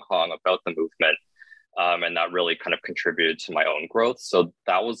about Hong Kong, about the movement, and that really kind of contributed to my own growth. So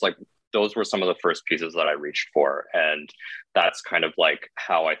that was like, those were some of the first pieces that I reached for. And that's kind of like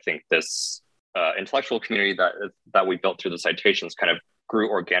how I think this intellectual community that we built through the citations kind of grew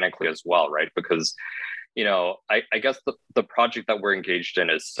organically as well, right? Because, I guess the project that we're engaged in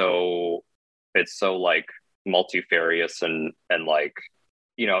is it's so like multifarious and like,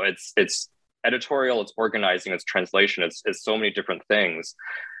 it's editorial, it's organizing, it's translation, it's so many different things.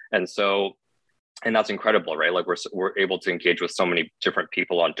 And that's incredible, right? Like we're able to engage with so many different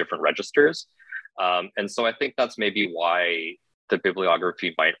people on different registers. And so I think that's maybe why the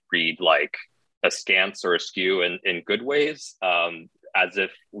bibliography might read like askance or askew in good ways, as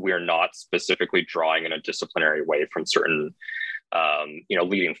if we're not specifically drawing in a disciplinary way from certain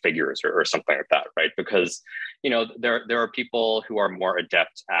leading figures or something like that, right? Because, there are people who are more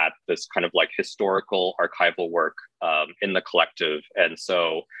adept at this kind of like historical archival work in the collective. And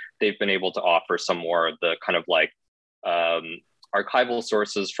so they've been able to offer some more of the kind of like archival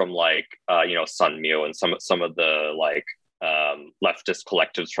sources from like, Sun Mu and some of the like leftist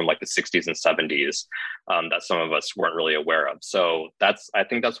collectives from like the 60s and 70s that some of us weren't really aware of. So I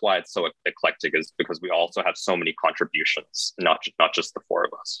think that's why it's so eclectic, is because we also have so many contributions, not just the four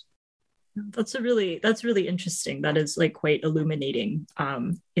of us. That's really interesting. That is like quite illuminating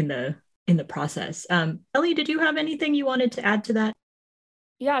in the process. Ellie, did you have anything you wanted to add to that?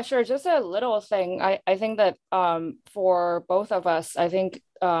 Yeah, sure. Just a little thing. I think that for both of us, I think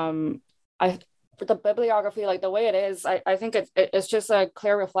for the bibliography, like the way it is, I think it's just a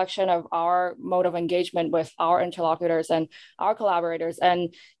clear reflection of our mode of engagement with our interlocutors and our collaborators.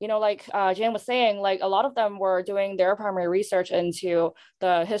 And, like Jan was saying, like a lot of them were doing their primary research into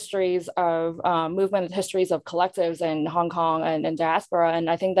the histories of movement, histories of collectives in Hong Kong and diaspora. And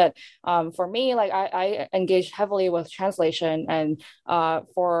I think that for me, like I engaged heavily with translation, and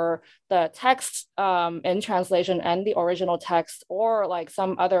for the text in translation and the original text, or like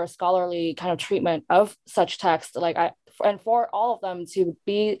some other scholarly kind of treatment of such text, and for all of them to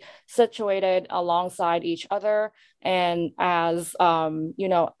be situated alongside each other and as and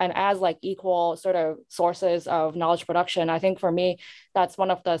as like equal sort of sources of knowledge production. I think for me, that's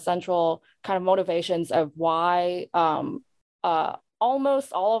one of the central kind of motivations of why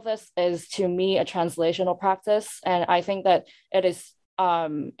almost all of this is, to me, a translational practice. And I think that it is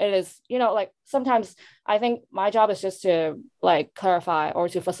like sometimes I think my job is just to like clarify or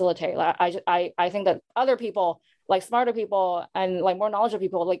to facilitate. Like I think that other people, like smarter people and like more knowledgeable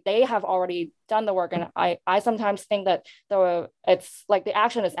people, like they have already done the work. And I sometimes think that it's like the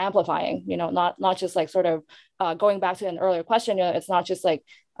action is amplifying, not just like sort of going back to an earlier question, it's not just like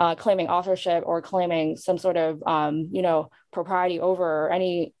claiming authorship or claiming some sort of propriety over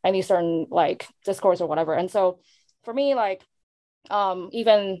any certain like discourse or whatever. And so for me, like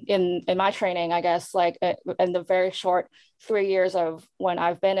even in my training, I guess, like in the very short 3 years of when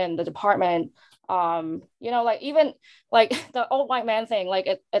I've been in the department, like even like the old white man thing, like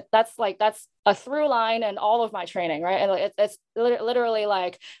that's a through line in all of my training, right? And like it's literally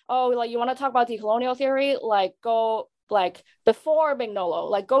like, oh, like you want to talk about decolonial theory, like go like before Mignolo,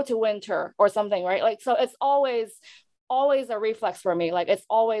 like go to Winter or something, right? Like so it's always a reflex for me. Like it's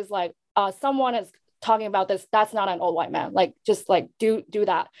always like someone is talking about this, that's not an old white man, like just like do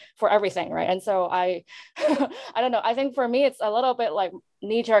that for everything, right? And so I I don't know, I think for me it's a little bit like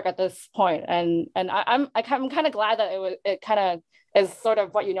knee-jerk at this point, and I'm kind of glad that it kind of is sort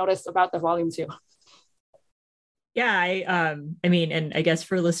of what you noticed about the volume too. Yeah, I mean, and I guess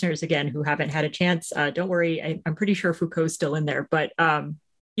for listeners again who haven't had a chance, don't worry, I'm pretty sure Foucault's still in there, but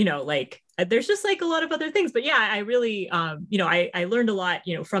like there's just like a lot of other things. But yeah, I really, I learned a lot,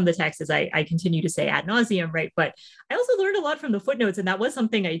 from the text, as I continue to say ad nauseum, right? But I also learned a lot from the footnotes, and that was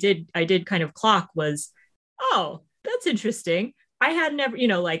something I did kind of clock was, oh, that's interesting. I had never,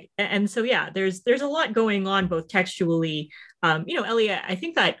 and so yeah, there's a lot going on both textually. Elliot, I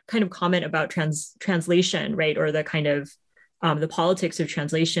think that kind of comment about translation, right, or the kind of the politics of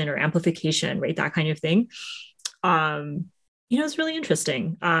translation or amplification, right, that kind of thing. It's really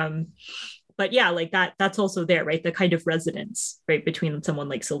interesting. But yeah, like that's also there, right? The kind of resonance, right, between someone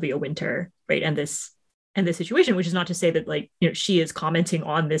like Sylvia Wynter, right, and this situation, which is not to say that she is commenting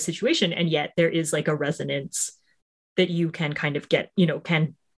on this situation, and yet there is like a resonance that you can kind of get,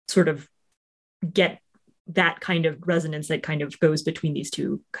 can sort of get that kind of resonance that kind of goes between these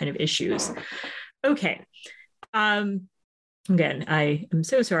two kind of issues. Okay. Again, I am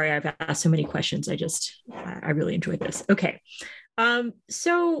so sorry I've asked so many questions. I really enjoyed this. Okay.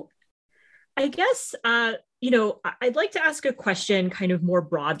 So I guess, I'd like to ask a question kind of more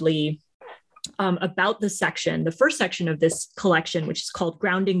broadly about the first section of this collection, which is called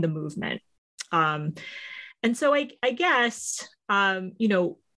Grounding the Movement. And so I guess,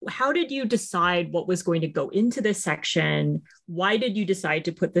 how did you decide what was going to go into this section? Why did you decide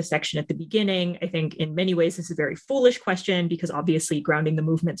to put this section at the beginning? I think in many ways, this is a very foolish question because obviously Grounding the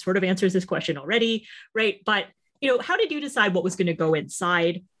Movement sort of answers this question already, right? But, how did you decide what was going to go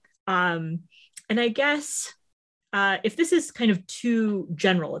inside? And I guess if this is kind of too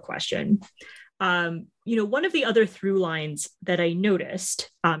general a question, one of the other through lines that I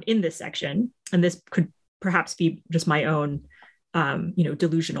noticed in this section, and this could perhaps be just my own,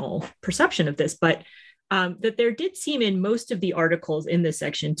 delusional perception of this, but that there did seem in most of the articles in this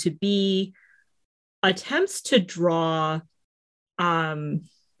section to be attempts to draw,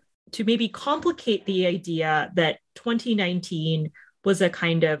 to maybe complicate the idea that 2019 was a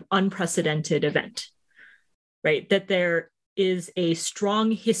kind of unprecedented event, right? That there is a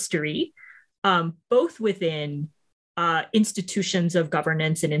strong history, both within institutions of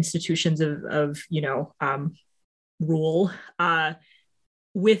governance and institutions of rule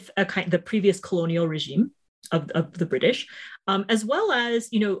with the previous colonial regime of the British, as well as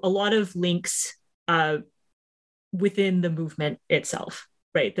a lot of links within the movement itself,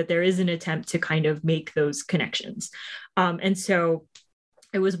 right? That there is an attempt to kind of make those connections, and so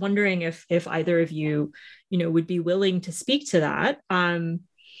I was wondering if either of you would be willing to speak to that.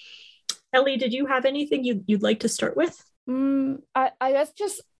 Ellie, did you have anything you'd like to start with? I guess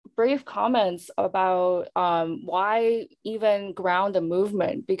just brief comments about why even ground a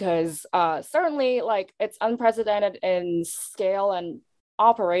movement, because certainly like it's unprecedented in scale and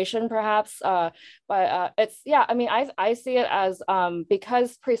operation perhaps, but it's, yeah, I mean, I see it as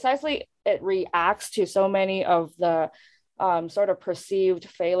because precisely it reacts to so many of the sort of perceived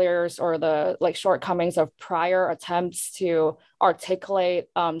failures or the like shortcomings of prior attempts to articulate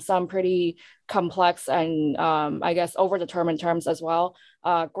some pretty complex and I guess overdetermined terms as well.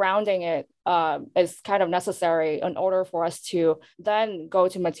 Grounding it is kind of necessary in order for us to then go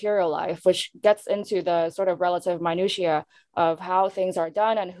to material life, which gets into the sort of relative minutiae of how things are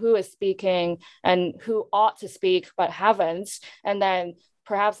done and who is speaking and who ought to speak but haven't. And then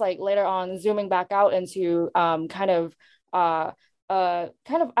perhaps like later on zooming back out into kind of, I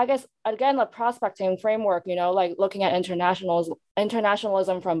guess, again, the prospecting framework, like looking at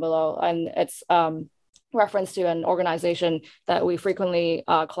internationalism from below, and it's reference to an organization that we frequently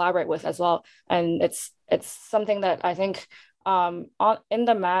collaborate with as well. And it's something that I think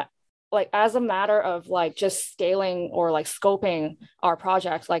like as a matter of like just scaling or like scoping our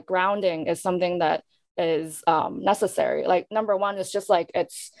projects, like grounding is something that is necessary. Like number one is just like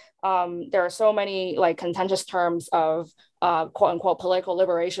it's there are so many like contentious terms of quote unquote political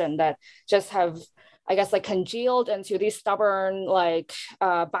liberation that just have, I guess, like congealed into these stubborn like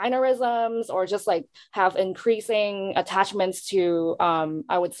binarisms, or just like have increasing attachments to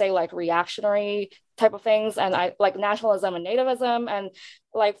I would say like reactionary type of things, and I like nationalism and nativism. And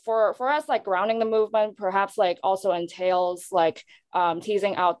like for us, like grounding the movement perhaps like also entails like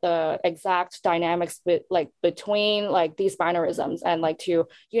teasing out the exact dynamics between like these binarisms, and like to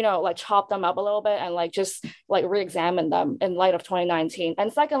like chop them up a little bit and like just like re-examine them in light of 2019.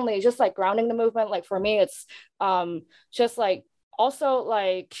 And secondly, just like grounding the movement, like for me it's just like also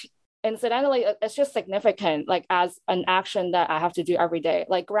like incidentally it's just significant like as an action that I have to do every day.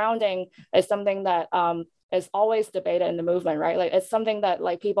 Like grounding is something that is always debated in the movement, right? Like it's something that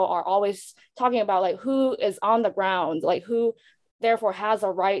like people are always talking about, like who is on the ground, like who therefore has a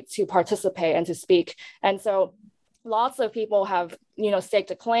right to participate and to speak. And so lots of people have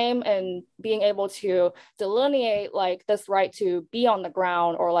staked a claim in being able to delineate like this right to be on the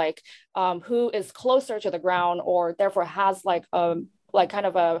ground, or like who is closer to the ground, or therefore has like a like kind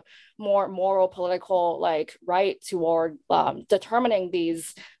of a more moral political like right toward determining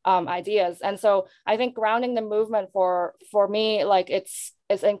these ideas. And so I think grounding the movement for me, like it's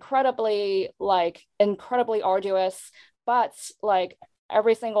incredibly arduous, but like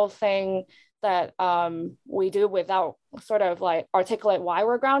every single thing that we do without sort of like articulate why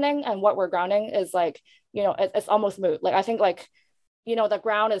we're grounding and what we're grounding is like, you know, it's almost moot. Like I think like, you know, the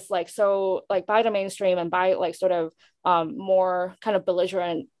ground is like, so like by the mainstream and by like sort of more kind of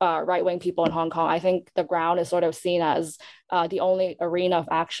belligerent right-wing people in Hong Kong, I think the ground is sort of seen as the only arena of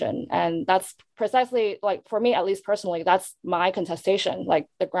action. And that's precisely like, for me, at least personally, that's my contestation. Like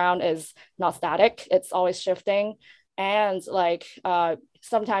the ground is not static, it's always shifting. And like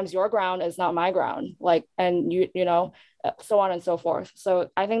sometimes your ground is not my ground, like, and you know, so on and so forth. So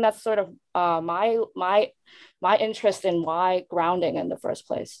I think that's sort of my interest in why grounding in the first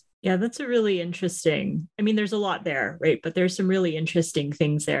place. Yeah, that's a really interesting. I mean, there's a lot there, right? But there's some really interesting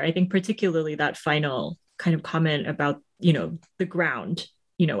things there. I think particularly that final kind of comment about, you know, the ground,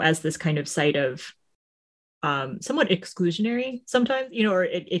 you know, as this kind of site of somewhat exclusionary sometimes, you know, or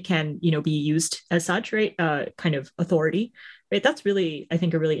it can, you know, be used as such, right? Kind of authority, right? That's really, I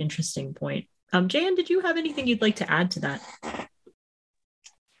think, a really interesting point. Jan, did you have anything you'd like to add to that?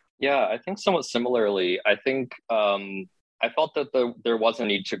 Yeah, I think somewhat similarly. I think I felt that there was a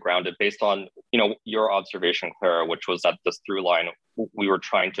need to ground it based on, you know, your observation, Clara, which was that this through line, we were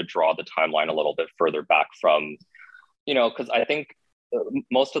trying to draw the timeline a little bit further back from, you know, because I think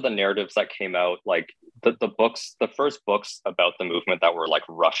most of the narratives that came out, like the first books about the movement that were like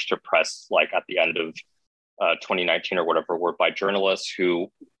rushed to press, like at the end of 2019 or whatever, were by journalists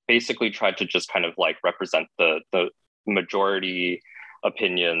who basically tried to just kind of like represent the majority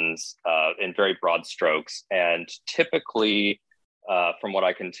opinions in very broad strokes. And typically, from what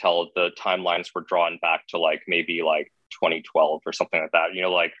I can tell, the timelines were drawn back to like maybe like 2012 or something like that, you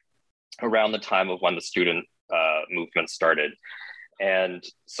know, like around the time of when the student movement started. And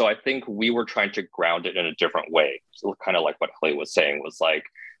so I think we were trying to ground it in a different way. So kind of like what Helly was saying was like,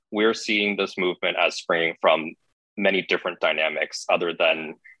 we're seeing this movement as springing from many different dynamics other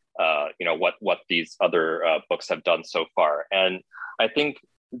than, you know, what these other books have done so far. And I think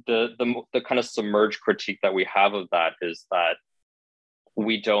the kind of submerged critique that we have of that is that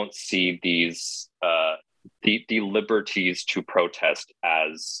we don't see these the liberties to protest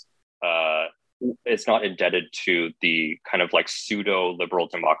as it's not indebted to the kind of like pseudo liberal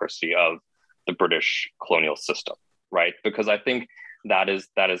democracy of the British colonial system, right? Because I think that is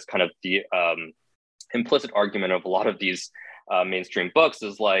kind of the implicit argument of a lot of these mainstream books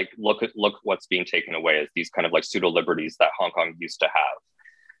is like, look what's being taken away as these kind of like pseudo liberties that Hong Kong used to have.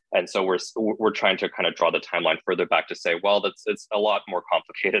 And so we're trying to kind of draw the timeline further back to say, well, it's a lot more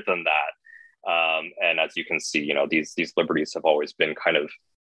complicated than that. And as you can see, you know, these liberties have always been kind of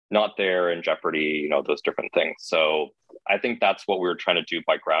not there, in jeopardy, you know, those different things. So I think that's what we were trying to do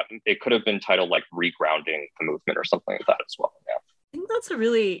by grounding. It could have been titled like regrounding the movement or something like that as well. Yeah. I think that's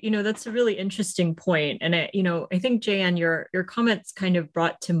a really interesting point. And I think Jan, your comments kind of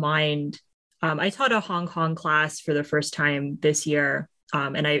brought to mind. I taught a Hong Kong class for the first time this year.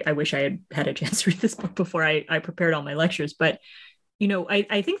 And I wish I had a chance to read this book before I prepared all my lectures, but you know,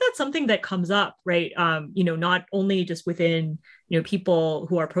 I think that's something that comes up, right? You know, not only just within, you know, people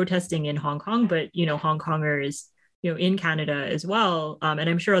who are protesting in Hong Kong, but, you know, Hong Kongers, you know, in Canada as well. And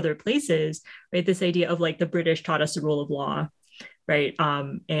I'm sure other places, right? This idea of like the British taught us the rule of law, right?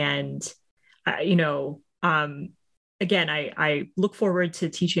 You know, again, I look forward to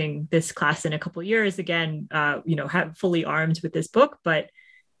teaching this class in a couple of years again, you know, fully armed with this book, but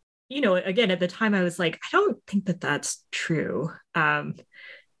you know, again, at the time I was like, I don't think that that's true. But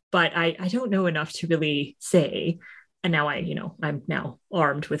I don't know enough to really say. And now I'm now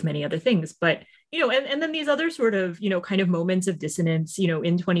armed with many other things, but, you know, and then these other sort of, you know, kind of moments of dissonance, you know,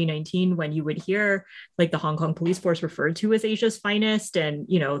 in 2019, when you would hear like the Hong Kong police force referred to as Asia's finest. And,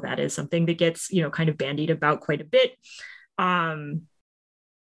 you know, that is something that gets, you know, kind of bandied about quite a bit.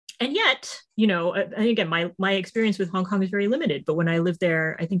 And yet, you know, and again, my experience with Hong Kong is very limited. But when I lived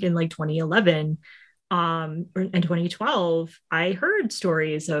there, I think in like 2011 and 2012, I heard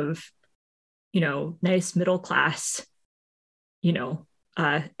stories of, you know, nice middle class, you know,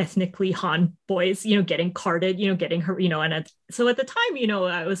 ethnically Han boys, you know, getting carded, you know, getting her, you know, and so at the time, you know,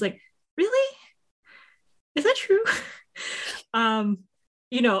 I was like, really? Is that true?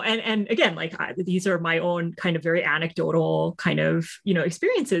 You know, and again, like these are my own kind of very anecdotal kind of, you know,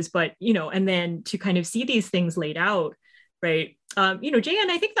 experiences, but, you know, and then to kind of see these things laid out, right. You know,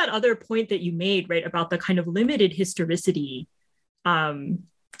 Jan, I think that other point that you made, right, about the kind of limited historicity,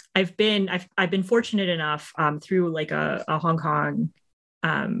 I've been fortunate enough through like a Hong Kong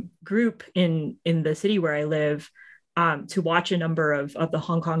group in the city where I live to watch a number of the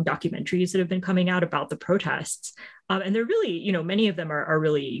Hong Kong documentaries that have been coming out about the protests. And they're really, many of them are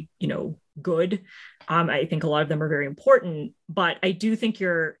really, good. I think a lot of them are very important, but I do think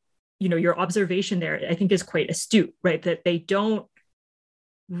your observation there, I think, is quite astute, right? That they don't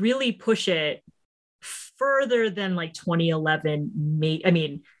really push it further than like 2011. I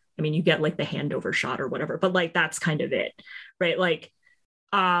mean, you get like the handover shot or whatever, but like that's kind of it, right? Like,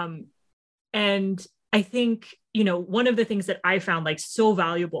 and I think, one of the things that I found like so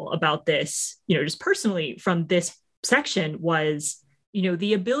valuable about this, just personally from this section was,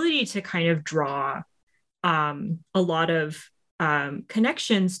 the ability to kind of draw a lot of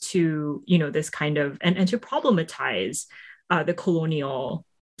connections to, this kind of, and to problematize the colonial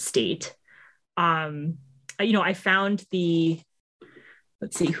state. I found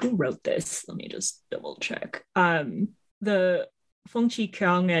let's see, who wrote this? Let me just double check. The Feng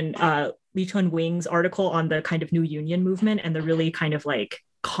Chi-kyung and Li Chun-wing's article on the kind of new union movement and the really kind of like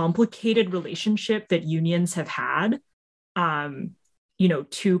complicated relationship that unions have had,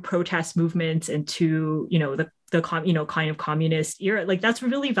 to protest movements and to, the kind of communist era. Like that's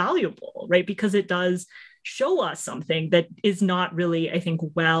really valuable, right? Because it does show us something that is not really, I think,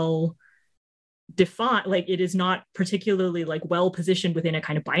 well defined. Like it is not particularly like well positioned within a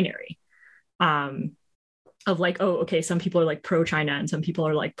kind of binary. Of like, oh, okay, some people are like pro-China and some people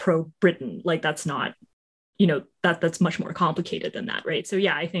are like pro-Britain. Like that's not, that's much more complicated than that, right? So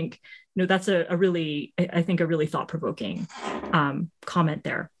yeah, I think, that's a really thought-provoking comment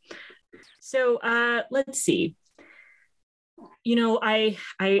there. So let's see. I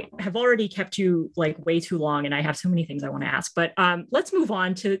have already kept you like way too long and I have so many things I want to ask, but let's move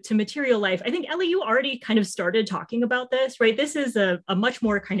on to material life. I think, Ellie, you already kind of started talking about this, right? This is a much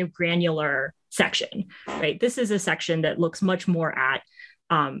more kind of granular section, right? This is a section that looks much more at,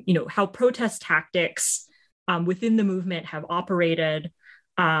 how protest tactics within the movement have operated.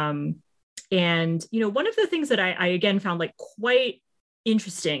 And, one of the things that I again found like quite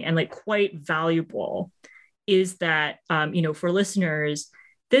interesting and like quite valuable is that, for listeners,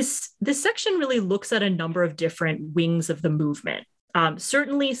 this section really looks at a number of different wings of the movement.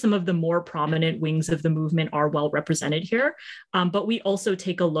 Certainly some of the more prominent wings of the movement are well represented here, but we also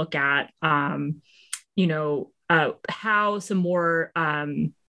take a look at, how some more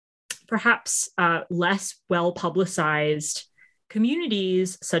perhaps less well publicized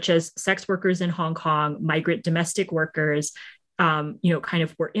communities, such as sex workers in Hong Kong, migrant domestic workers, kind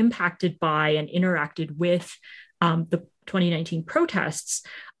of were impacted by and interacted with the 2019 protests,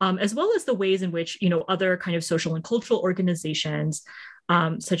 as well as the ways in which, other kind of social and cultural organizations,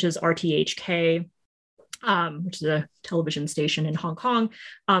 such as RTHK, which is a television station in Hong Kong,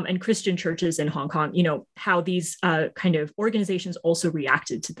 and Christian churches in Hong Kong, how these kind of organizations also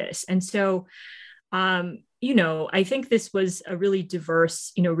reacted to this. And so, I think this was a really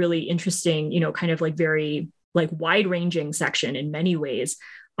diverse, really interesting, kind of like very like wide-ranging section in many ways.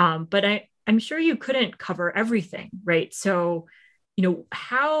 But I'm sure you couldn't cover everything, right? So,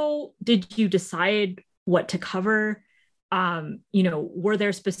 how did you decide what to cover? Were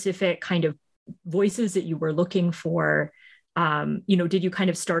there specific kind of voices that you were looking for? Did you kind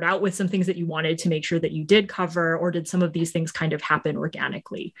of start out with some things that you wanted to make sure that you did cover, or did some of these things kind of happen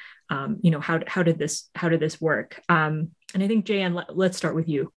organically? How did this work? And I think, Jayan, let's start with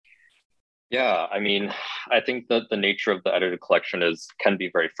you. Yeah, I mean, I think that the nature of the edited collection can be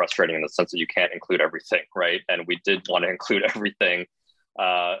very frustrating in the sense that you can't include everything, right? And we did want to include everything,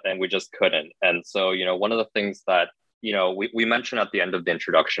 and we just couldn't. And so, one of the things that, we mentioned at the end of the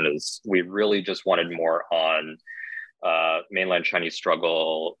introduction is we really just wanted more on mainland Chinese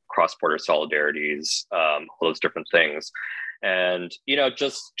struggle, cross-border solidarities, all those different things. And,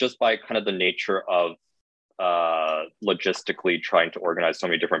 just by kind of the nature of logistically trying to organize so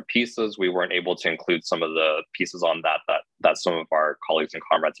many different pieces, we weren't able to include some of the pieces on that some of our colleagues and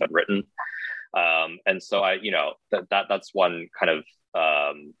comrades had written. And so that's one kind of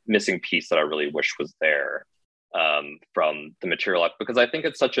missing piece that I really wish was there from the material, because I think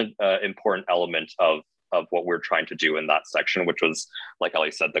it's such an important element of what we're trying to do in that section, which was, like Ellie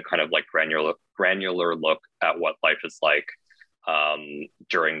said, the kind of like granular look at what life is like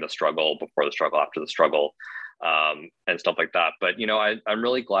during the struggle, before the struggle, after the struggle, and stuff like that. But, I'm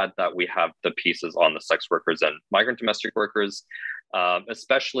really glad that we have the pieces on the sex workers and migrant domestic workers,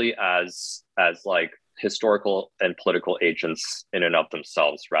 especially as like historical and political agents in and of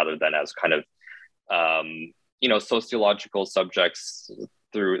themselves, rather than as kind of, sociological subjects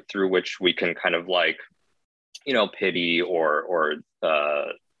through which we can kind of like, pity or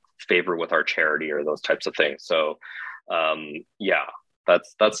favor with our charity or those types of things. So,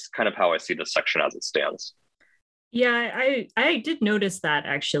 That's kind of how I see this section as it stands. Yeah, I did notice that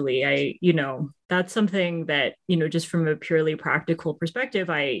actually. That's something that, just from a purely practical perspective,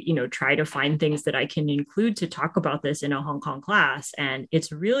 I try to find things that I can include to talk about this in a Hong Kong class. And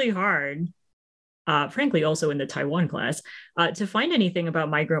it's really hard, frankly, also in the Taiwan class, to find anything about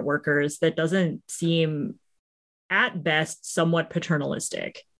migrant workers that doesn't seem, at best, somewhat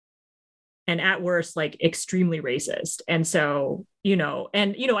paternalistic, and at worst, like extremely racist. And so,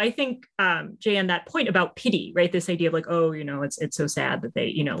 I think, Jay, that point about pity, right? This idea of like, oh, it's so sad that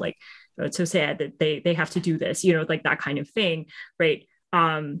they, like, it's so sad that they have to do this, like that kind of thing, right?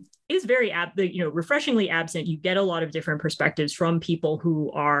 Is very refreshingly absent. You get a lot of different perspectives from people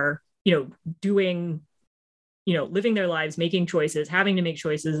who are, doing, living their lives, making choices, having to make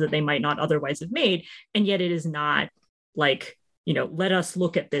choices that they might not otherwise have made. And yet it is not like, let us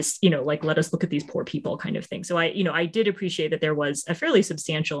look at this, like, let us look at these poor people kind of thing. So I did appreciate that there was a fairly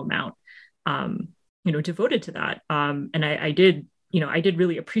substantial amount, devoted to that. And I did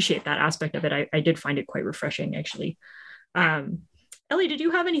really appreciate that aspect of it. I did find it quite refreshing, actually. Ellie, did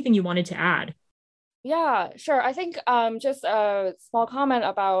you have anything you wanted to add? Yeah, sure. I think just a small comment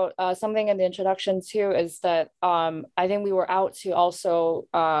about something in the introduction too is that I think we were out to also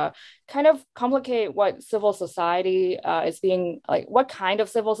kind of complicate what civil society is being like, what kind of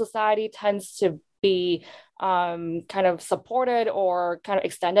civil society tends to be kind of supported or kind of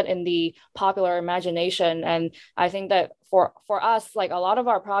extended in the popular imagination. And I think that for us, like a lot of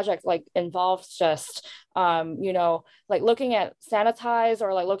our projects like involves just like looking at sanitize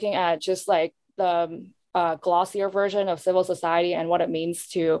or like looking at just like the glossier version of civil society and what it means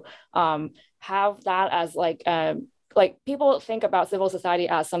to have that as like people think about civil society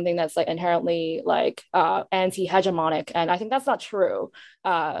as something that's like inherently like anti-hegemonic, and I think that's not true,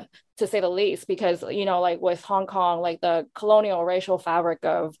 to say the least, because like with Hong Kong, like the colonial racial fabric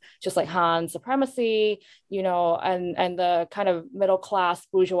of just like Han supremacy, and the kind of middle class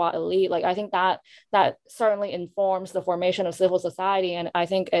bourgeois elite, like I think that certainly informs the formation of civil society, and I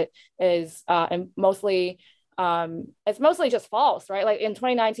think it is mostly it's mostly just false, right? Like in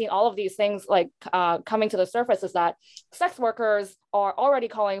 2019, all of these things like coming to the surface is that sex workers are already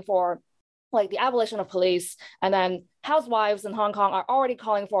calling for like the abolition of police, and then housewives in Hong Kong are already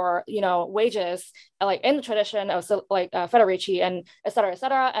calling for wages like in the tradition of like Federici and et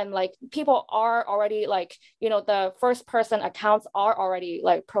cetera, and like people are already like the first person accounts are already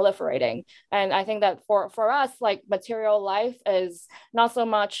like proliferating. And I think that for us, like material life is not so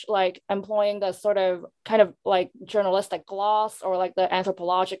much like employing the sort of kind of like journalistic gloss or like the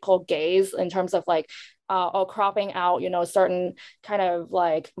anthropological gaze in terms of like or cropping out, certain kind of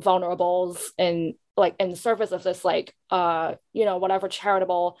like vulnerables in service of this like, whatever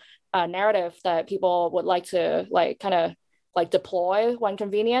charitable narrative that people would like to like kind of like deploy when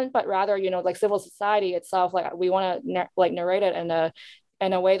convenient, but rather, like civil society itself, like we want to narrate it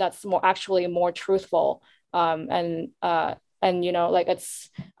in a way that's actually more truthful. And like it's,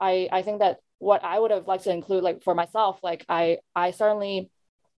 I think that what I would have liked to include, like for myself, like I certainly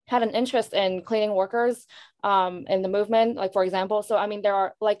had an interest in cleaning workers in the movement, like for example. So I mean, there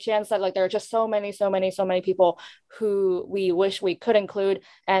are, like Jan said, like there are just so many people who we wish we could include.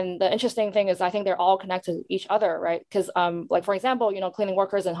 And the interesting thing is I think they're all connected to each other, right? Because like for example, cleaning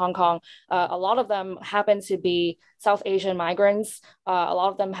workers in Hong Kong, a lot of them happen to be South Asian migrants. A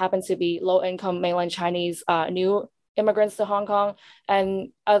lot of them happen to be low-income mainland Chinese new immigrants to Hong Kong.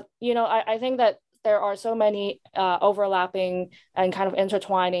 And I think that there are so many overlapping and kind of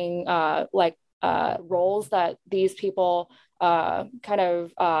intertwining roles that these people kind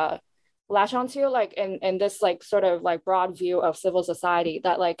of latch onto, like in this like sort of like broad view of civil society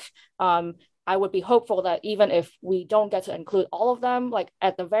that like I would be hopeful that even if we don't get to include all of them, like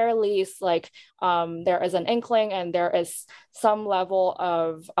at the very least, like there is an inkling and there is some level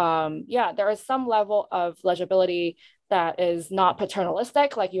of there is some level of legibility that is not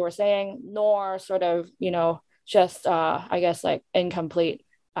paternalistic, like you were saying, nor sort of, just, I guess, like incomplete,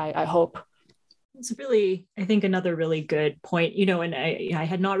 I hope. It's really, I think, another really good point, and I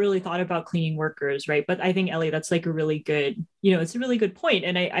had not really thought about cleaning workers, right? But I think, Ellie, that's like a really good, it's a really good point.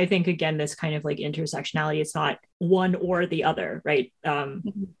 And I think, again, this kind of like intersectionality, it's not one or the other, right?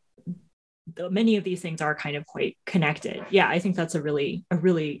 Many of these things are kind of quite connected. Yeah, I think that's a really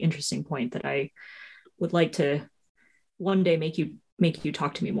interesting point that I would like to one day make you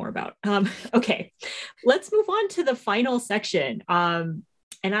talk to me more about. Okay, let's move on to the final section.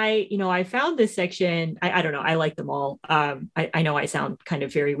 And I found this section, I don't know, I like them all. I know I sound kind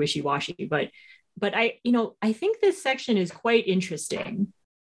of very wishy-washy, but I think this section is quite interesting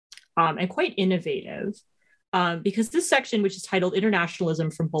and quite innovative. because this section, which is titled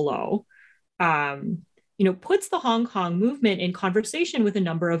Internationalism from Below, puts the Hong Kong movement in conversation with a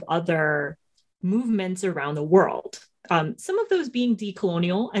number of other movements around the world. Some of those being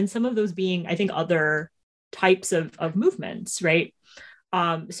decolonial and some of those being, I think, other types of movements, right?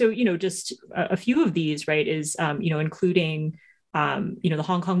 So, just a few of these, right, is, including, the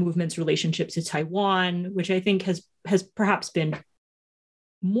Hong Kong movement's relationship to Taiwan, which I think has perhaps been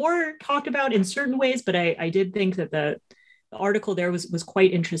more talked about in certain ways, but I did think that the article there was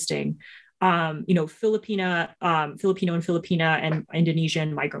quite interesting. Filipino and Filipina and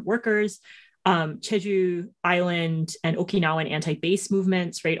Indonesian migrant workers, Jeju Island and Okinawan anti-base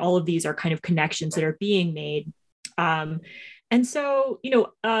movements, right? All of these are kind of connections that are being made. And so,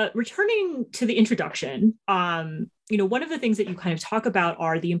 returning to the introduction, one of the things that you kind of talk about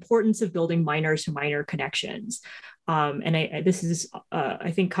are the importance of building minor to minor connections. And this is,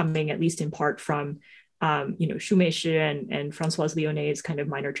 I think, coming at least in part from, Xu Meishi and Françoise Lyonnais' kind of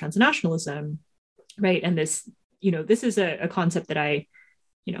minor transnationalism, right? And this is a concept that I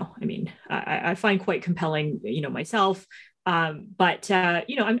find quite compelling, myself. But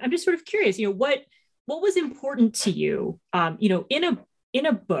I'm just sort of curious, what was important to you, in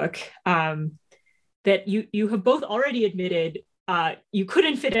a book that you have both already admitted you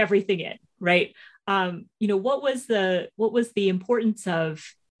couldn't fit everything in, right? What was the importance of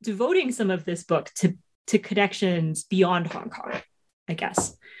devoting some of this book to connections beyond Hong Kong, I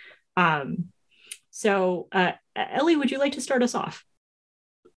guess. So Ellie, would you like to start us off?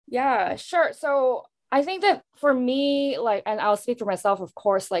 Yeah, sure. So I think that for me, and I'll speak for myself, of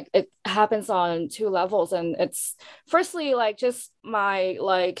course, it happens on two levels. And it's firstly, just my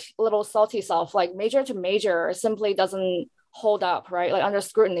little salty self, major to major simply doesn't hold up, right? Under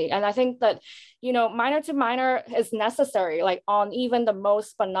scrutiny. And I think that, minor to minor is necessary, on even the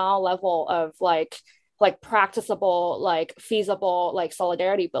most banal level of practicable, feasible,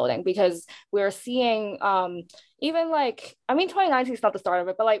 solidarity building, because we're seeing even 2019 is not the start of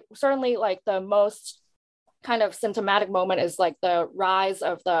it, but certainly the most kind of symptomatic moment is the rise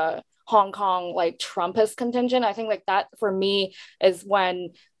of the Hong Kong Trumpist contingent. I think that for me is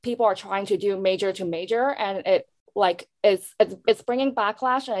when people are trying to do major to major, and it's bringing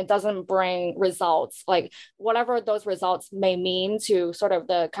backlash, and it doesn't bring results, whatever those results may mean to sort of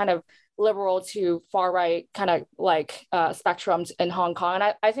the kind of liberal to far right kind of spectrums in Hong Kong.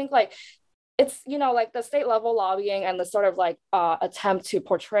 And I think it's the state level lobbying and the sort of attempt to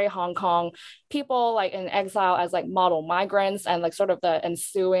portray Hong Kong people in exile as model migrants, and sort of the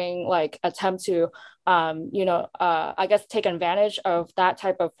ensuing attempt to I guess take advantage of that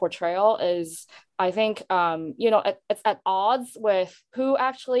type of portrayal is, I think, it's at odds with who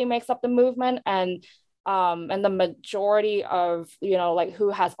actually makes up the movement, and the majority of who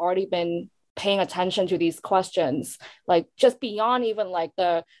has already been paying attention to these questions, just beyond even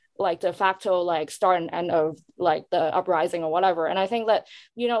the de facto start and end of the uprising or whatever. And I think that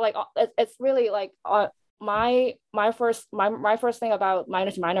it's really my first thing about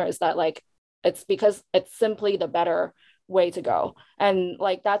minor to minor is that it's because it's simply the better way to go. And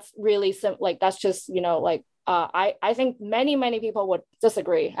that's really that's just I think many people would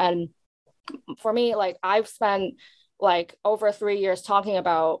disagree. And for me, I've spent over 3 years talking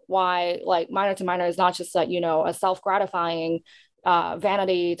about why minor to minor is not just a self-gratifying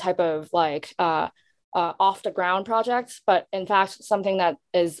vanity type of off the ground project, but in fact something that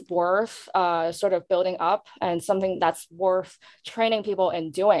is worth sort of building up, and something that's worth training people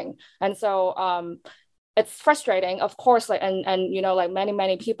in doing. And so it's frustrating, of course, and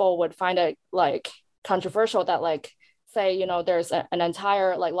many people would find it controversial that say there's an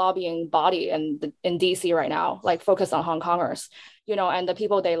entire lobbying body in DC right now focused on Hong Kongers, and the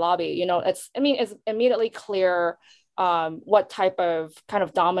people they lobby, it's immediately clear what type of kind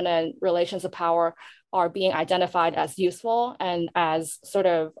of dominant relations of power are being identified as useful and as sort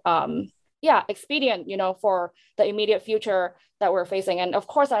of expedient for the immediate future that we're facing. And of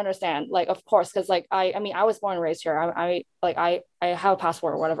course I understand, of course, because I was born and raised here. I have a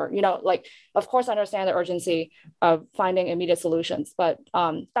passport or whatever, of course I understand the urgency of finding immediate solutions, but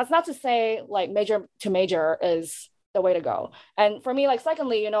that's not to say major to major is the way to go. And for me,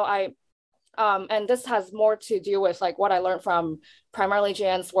 secondly, and this has more to do with what I learned from primarily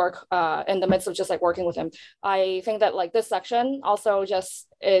Jan's work in the midst of just working with him. I think that this section also just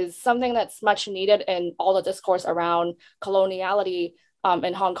is something that's much needed in all the discourse around coloniality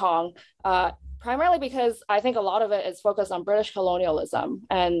in Hong Kong, primarily because I think a lot of it is focused on British colonialism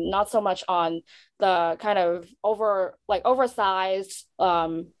and not so much on the kind of oversized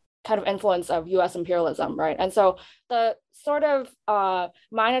kind of influence of US imperialism, right? And so the sort of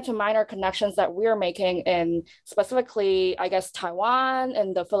minor to minor connections that we're making in specifically, I guess, Taiwan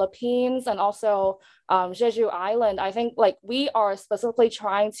and the Philippines and also Jeju Island, I think like we are specifically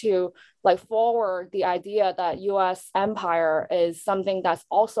trying to like forward the idea that US empire is something that's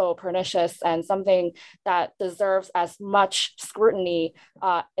also pernicious and something that deserves as much scrutiny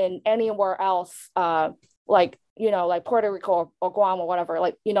in anywhere else, like like Puerto Rico or Guam or whatever,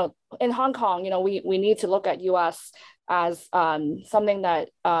 like, in Hong Kong, we need to look at US as something that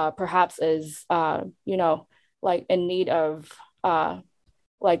perhaps is, like in need of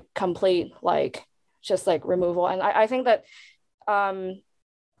like complete, like just like removal. And I think that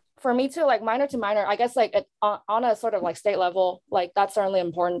for me too, like minor to minor, I guess like on a sort of like state level, like that's certainly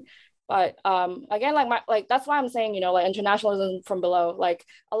important. But again, like that's why I'm saying, like internationalism from below, like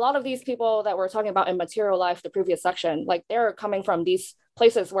a lot of these people that we're talking about in material life, the previous section, like they're coming from these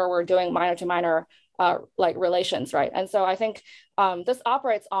places where we're doing minor to minor like relations, right? And so I think this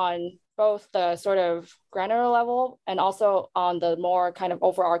operates on both the sort of granular level and also on the more kind of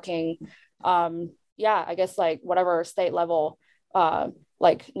overarching, I guess like whatever state level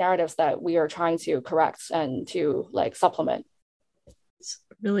like narratives that we are trying to correct and to like supplement.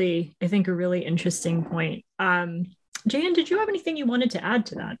 Really, I think a really interesting point. Jan, did you have anything you wanted to add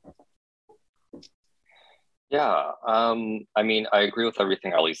to that? Yeah, I mean, I agree with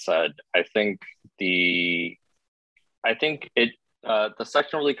everything Ellie said. I think the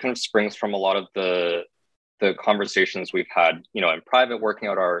section really kind of springs from a lot of the conversations we've had, in private, working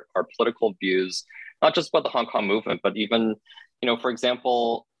out our political views, not just about the Hong Kong movement, but even, for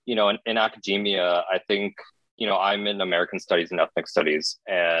example, in academia, I think, I'm in American studies and ethnic studies,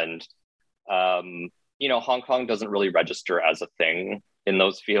 and, Hong Kong doesn't really register as a thing in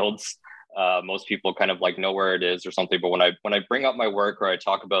those fields. Most people kind of like know where it is or something, but when I bring up my work or I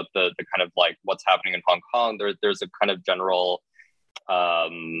talk about the kind of like what's happening in Hong Kong, there's a kind of general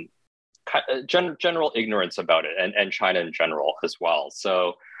general ignorance about it, and China in general as well.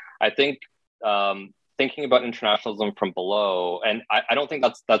 So I think thinking about internationalism from below, and I don't think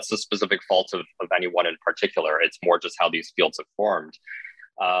that's a specific fault of anyone in particular. It's more just how these fields have formed.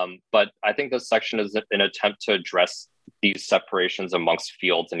 But I think this section is an attempt to address these separations amongst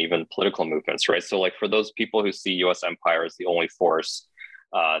fields and even political movements, right? So like for those people who see US empire as the only force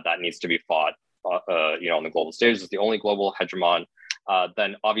that needs to be fought, on the global stage, is the only global hegemon,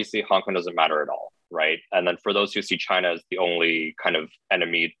 then obviously Hong Kong doesn't matter at all, right? And then for those who see China as the only kind of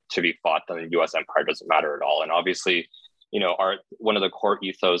enemy to be fought, then the US empire doesn't matter at all. And obviously, one of the core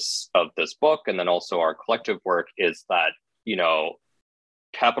ethos of this book, and then also our collective work, is that,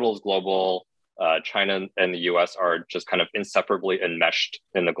 capital is global. China and the US are just kind of inseparably enmeshed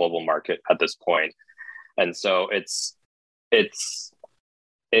in the global market at this point. And so it's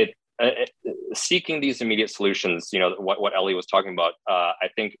seeking these immediate solutions, what Ellie was talking about, I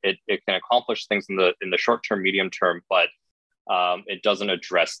think it can accomplish things in the short term, medium term, but it doesn't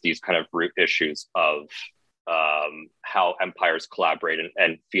address these kind of root issues of how empires collaborate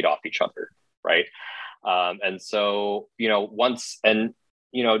and feed off each other, right? And so,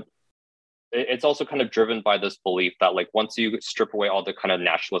 it's also kind of driven by this belief that like once you strip away all the kind of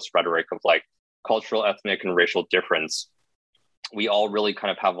nationalist rhetoric of like cultural, ethnic, and racial difference, we all really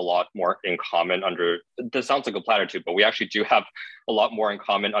kind of have a lot more in common under, this sounds like a platitude, but we actually do have a lot more in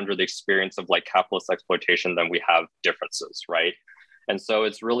common under the experience of like capitalist exploitation than we have differences, right? And so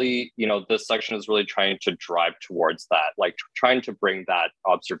it's really, this section is really trying to drive towards that, like trying to bring that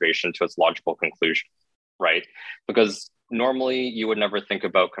observation to its logical conclusion, right? Because normally you would never think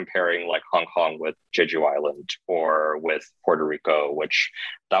about comparing like Hong Kong with Jeju Island or with Puerto Rico, which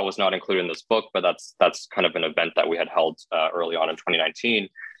that was not included in this book, but that's kind of an event that we had held early on in 2019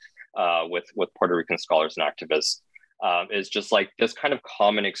 with Puerto Rican scholars and activists, is just like this kind of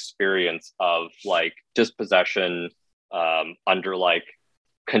common experience of like dispossession under like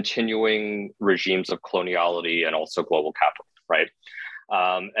continuing regimes of coloniality and also global capital, right?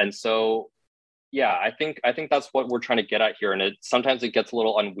 And so yeah, I think that's what we're trying to get at here. And sometimes it gets a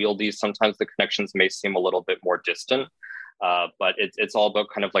little unwieldy. Sometimes the connections may seem a little bit more distant, but it's all about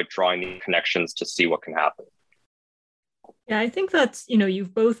kind of like drawing the connections to see what can happen. Yeah, I think that's,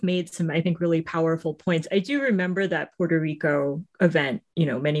 you've both made some, I think, really powerful points. I do remember that Puerto Rico event,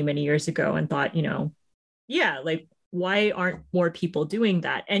 many, many years ago, and thought, like, why aren't more people doing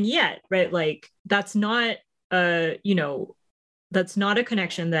that? And yet, right, like that's not that's not a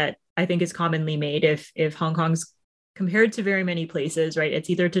connection that I think is commonly made if Hong Kong's compared to very many places, right? It's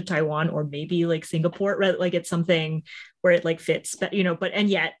either to Taiwan or maybe like Singapore, right? Like it's something where it like fits, but and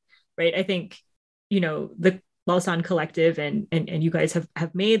yet, right? I think, Lausanne Collective and you guys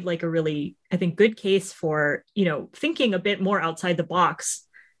have made like a really, I think, good case for, thinking a bit more outside the box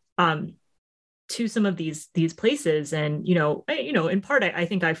to some of these places. And, in part, I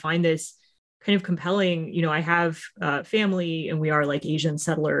think I find this kind of compelling. I have family, and we are like Asian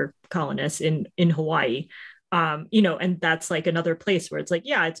settler colonists in Hawaii. And that's like another place where it's like,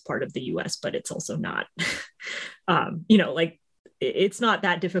 yeah, it's part of the US, but it's also not, like it's not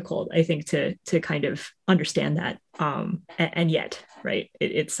that difficult, I think, to kind of understand that. And yet, right,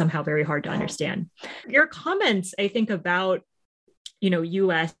 it's somehow very hard to understand. Your comments, I think, about,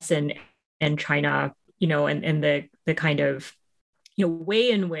 US and China, and the kind of,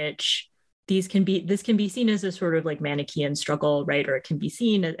 way in which this can be seen as a sort of like Manichaean struggle, right? Or it can be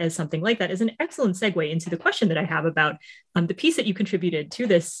seen as something like that, is an excellent segue into the question that I have about the piece that you contributed to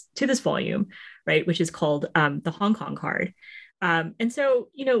this volume, right? Which is called the Hong Kong Card. And so,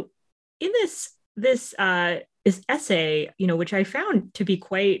 in this essay, which I found to be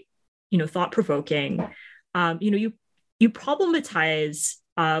quite, thought-provoking, you problematize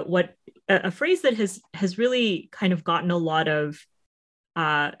what a phrase that has really kind of gotten a lot of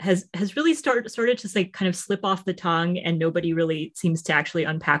has really started to like kind of slip off the tongue, and nobody really seems to actually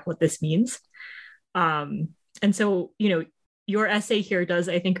unpack what this means. And so, your essay here does,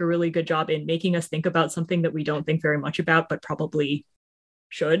 I think, a really good job in making us think about something that we don't think very much about, but probably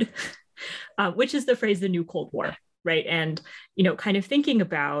should, which is the phrase, the new Cold War, right? And, kind of thinking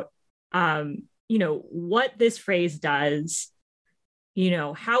about, what this phrase does,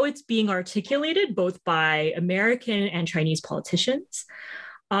 how it's being articulated both by American and Chinese politicians.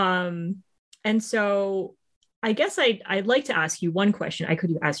 And so I guess I'd like to ask you one question. I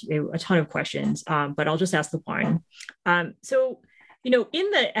could ask you a ton of questions, but I'll just ask the one. So, in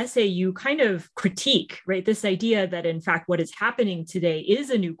the essay, you kind of critique, right, this idea that, in fact, what is happening today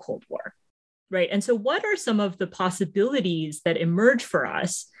is a new Cold War, right? And so what are some of the possibilities that emerge for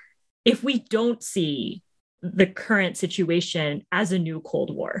us if we don't see the current situation as a new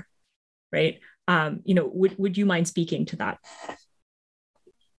Cold War, right? Would you mind speaking to that?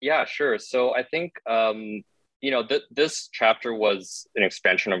 Yeah, sure. So I think, this chapter was an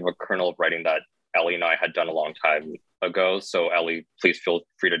expansion of a kernel of writing that Ellie and I had done a long time ago. So Ellie, please feel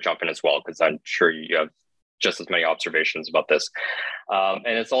free to jump in as well, because I'm sure you have just as many observations about this. And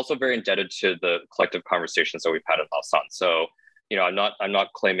it's also very indebted to the collective conversations that we've had at Lausanne. So, I'm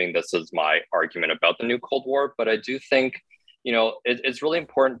not claiming this is my argument about the new Cold War, but I do think, it's really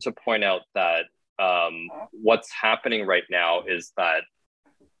important to point out that what's happening right now is that,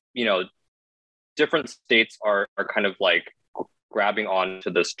 different states are kind of like grabbing onto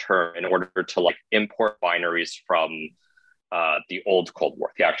this term in order to like import binaries from the old Cold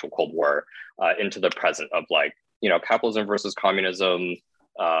War, the actual Cold War, into the present of like, capitalism versus communism,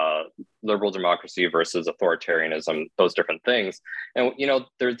 liberal democracy versus authoritarianism, those different things. And,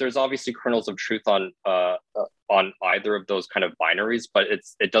 there's obviously kernels of truth on either of those kind of binaries, but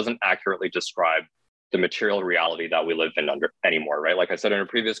it doesn't accurately describe the material reality that we live in under anymore, right? Like I said in a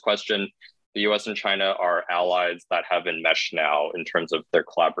previous question, the US and China are allies that have enmeshed now in terms of their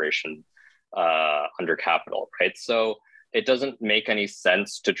collaboration under capital, right? So it doesn't make any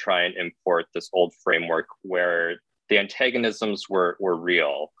sense to try and import this old framework where the antagonisms were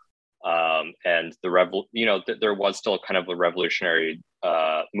real, and there was still kind of a revolutionary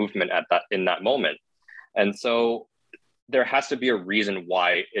movement in that moment, and so there has to be a reason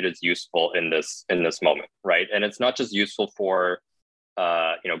why it is useful in this moment, right? And it's not just useful for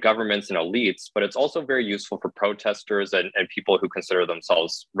governments and elites, but it's also very useful for protesters and people who consider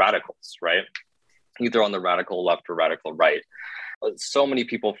themselves radicals, right? Either on the radical left or radical right. So many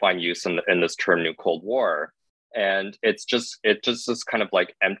people find use in this term "new Cold War," and it's just this kind of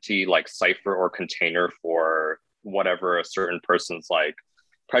like empty like cipher or container for whatever a certain person's like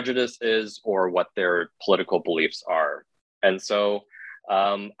prejudice is or what their political beliefs are. And so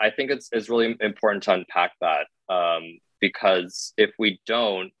I think it's really important to unpack that, because if we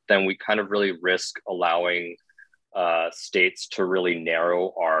don't, then we kind of really risk allowing states to really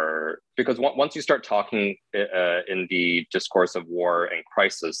narrow because once you start talking in the discourse of war and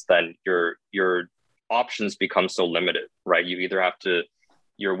crisis, then your options become so limited, right? You either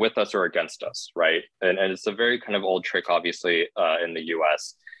you're with us or against us, right? And it's a very kind of old trick, obviously, in the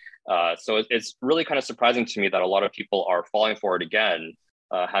US. So it's really kind of surprising to me that a lot of people are falling for it again,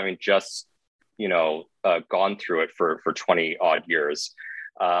 having just, gone through it for 20 odd years.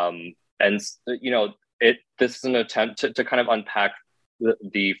 This is an attempt to kind of unpack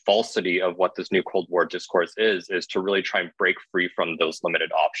the falsity of what this new Cold War discourse is to really try and break free from those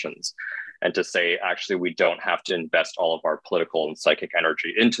limited options and to say, actually, we don't have to invest all of our political and psychic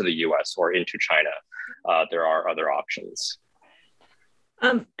energy into the US or into China. There are other options.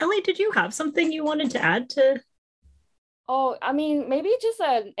 Ellie, did you have something you wanted to add to? Oh, I mean, maybe just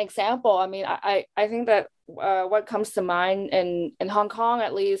an example. I mean, I think that what comes to mind in Hong Kong,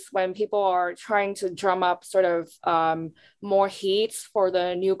 at least when people are trying to drum up sort of more heat for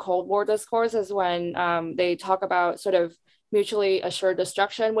the new Cold War discourse is when they talk about sort of mutually assured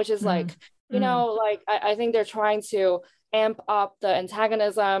destruction, which is like, you know, like I think they're trying to amp up the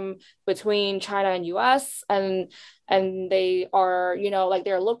antagonism between China and US, and they are, you know, like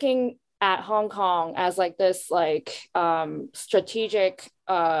they're looking at Hong Kong as like this like strategic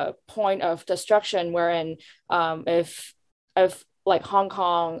point of destruction, wherein if like Hong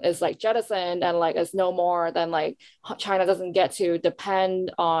Kong is like jettisoned and like is no more, then like China doesn't get to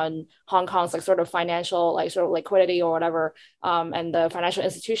depend on Hong Kong's like sort of financial like sort of liquidity or whatever, and the financial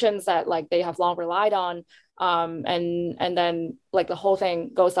institutions that like they have long relied on, and then like the whole thing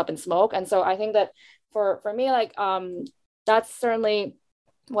goes up in smoke. And so I think that for me, like that's certainly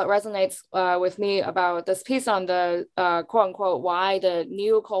what resonates with me about this piece on the quote unquote why the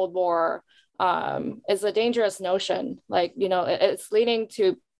new Cold War is a dangerous notion. Like, you know, it's leading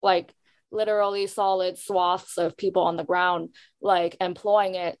to like literally solid swaths of people on the ground, like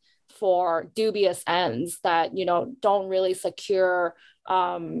employing it for dubious ends that, you know, don't really secure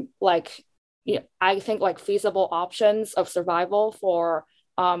like, you know, I think like feasible options of survival for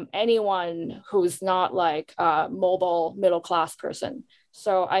anyone who's not like a mobile middle class person.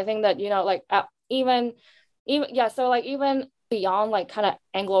 So I think that, you know, like even so like even beyond like kind of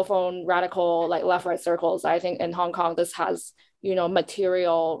Anglophone radical like left right circles, I think in Hong Kong this has, you know,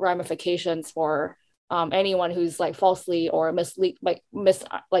 material ramifications for anyone who's like falsely or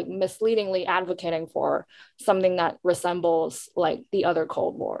misleadingly advocating for something that resembles like the other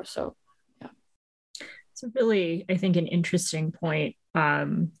Cold War. So yeah, it's really, I think, an interesting point.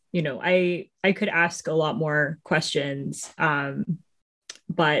 You know, I could ask a lot more questions,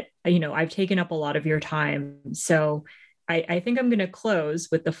 but you know, I've taken up a lot of your time, so I think I'm going to close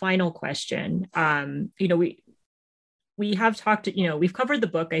with the final question. You know, we have talked, you know, we've covered the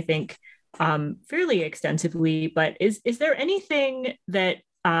book, I think, fairly extensively, but is there anything that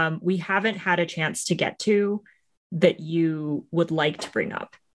we haven't had a chance to get to that you would like to bring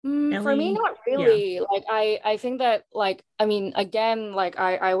up? For me, not really. Yeah. Like I think that like, I mean, again, like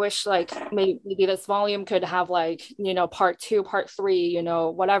I wish like maybe this volume could have like, you know, part 2, part 3, you know,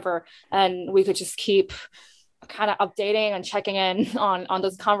 whatever, and we could just keep kind of updating and checking in on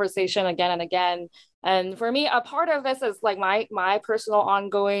this conversation again and again. And for me, a part of this is like my personal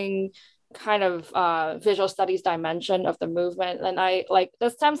ongoing kind of visual studies dimension of the movement. And I like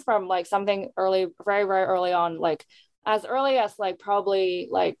this stems from like something early, very, very early on, like as early as like probably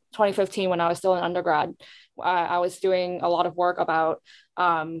like 2015 when I was still in undergrad. I was doing a lot of work about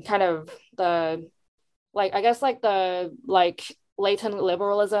kind of the like, I guess like the like latent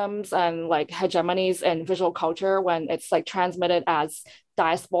liberalisms and like hegemonies in visual culture when it's like transmitted as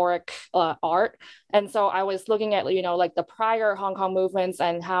diasporic art. And so I was looking at, you know, like the prior Hong Kong movements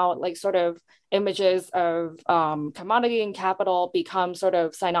and how like sort of images of commodity and capital become sort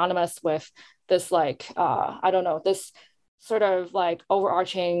of synonymous with this like, I don't know, this sort of like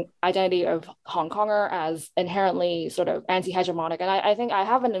overarching identity of Hong Konger as inherently sort of anti-hegemonic. And I think I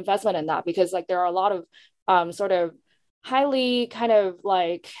have an investment in that because like there are a lot of sort of highly kind of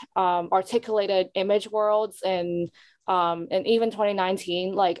like articulated image worlds and even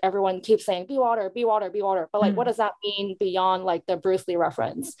 2019, like everyone keeps saying be water, be water, be water, but like what does that mean beyond like the Bruce Lee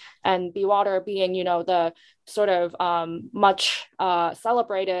reference and be water being, you know, the sort of much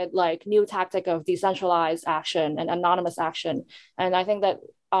celebrated like new tactic of decentralized action and anonymous action. And I think that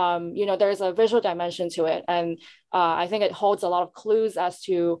you know, there's a visual dimension to it, and I think it holds a lot of clues as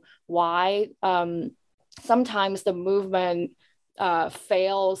to why sometimes the movement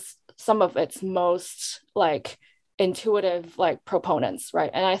fails some of its most like intuitive like proponents,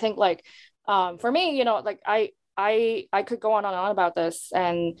 right? And I think like for me, you know, like I could go on and on about this,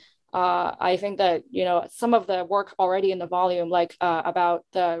 and I think that, you know, some of the work already in the volume, like about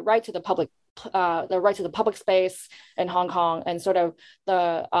the right to the public space in Hong Kong, and sort of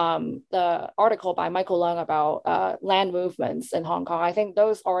the article by Michael Leung about land movements in Hong Kong, I think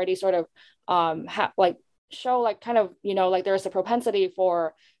those already sort of like show like kind of, you know, like there's a propensity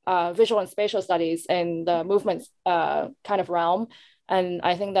for visual and spatial studies in the movement kind of realm. And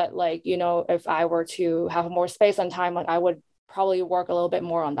I think that like, you know, if I were to have more space and time, like I would probably work a little bit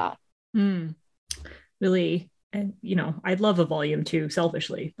more on that. Really, and I'd love a volume 2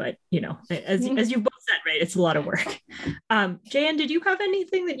 selfishly, but as you've both said, right, it's a lot of work. Jan, did you have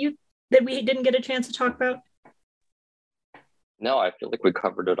anything that we didn't get a chance to talk about? No, I feel like we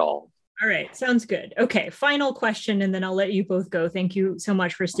covered it all. All right, sounds good. Okay, final question, and then I'll let you both go. Thank you so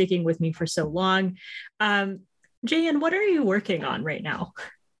much for sticking with me for so long. Jan, what are you working on right now?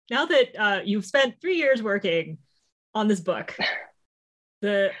 Now that you've spent 3 years working on this book,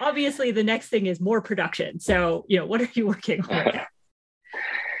 obviously the next thing is more production. So, what are you working on?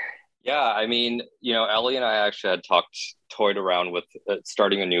 Yeah, I mean, Ellie and I actually had toyed around with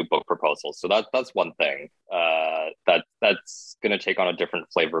starting a new book proposal. So that's one thing that's going to take on a different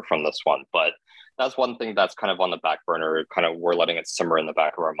flavor from this one. But that's one thing that's kind of on the back burner, kind of we're letting it simmer in the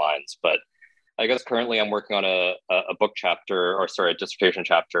back of our minds. But I guess currently I'm working on a book chapter, a dissertation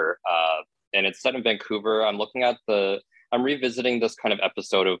chapter, and it's set in Vancouver. I'm revisiting this kind of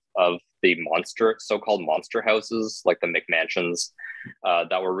episode of the so-called monster houses, like the McMansions,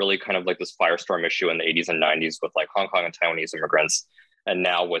 that were really kind of like this firestorm issue in the 80s and 90s with like Hong Kong and Taiwanese immigrants, and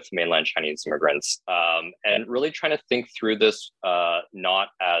now with mainland Chinese immigrants. And really trying to think through this not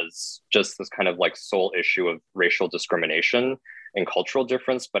as just this kind of like sole issue of racial discrimination and cultural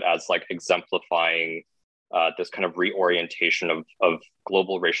difference, but as like exemplifying this kind of reorientation of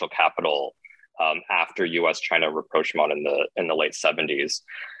global racial capital after U.S.-China rapprochement in the late 70s,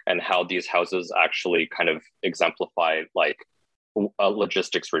 and how these houses actually kind of exemplify like a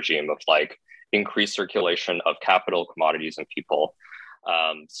logistics regime of like increased circulation of capital, commodities, and people.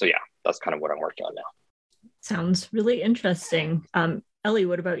 So yeah, that's kind of what I'm working on now. Sounds really interesting. Ellie,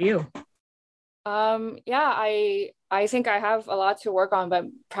 what about you? I think I have a lot to work on, but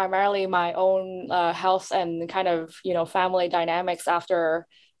primarily my own health and kind of, family dynamics after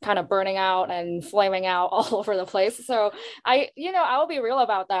kind of burning out and flaming out all over the place. So I will be real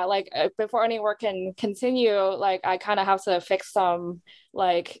about that. Like before any work can continue, like I kind of have to fix some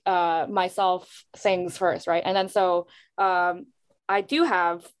like myself things first, right? And then so I do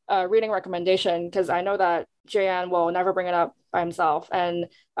have a reading recommendation because I know that Jayan will never bring it up by himself. And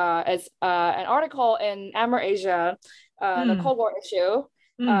it's an article in AmerAsia, the Cold War issue.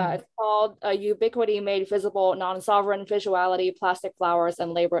 It's called Ubiquity Made Visible, Non-Sovereign Visuality, Plastic Flowers,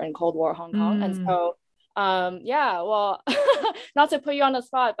 and Labor in Cold War Hong Kong. And so, not to put you on the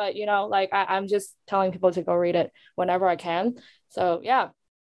spot, but, I'm just telling people to go read it whenever I can. So, yeah.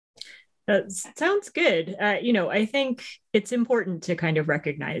 That sounds good. I think it's important to kind of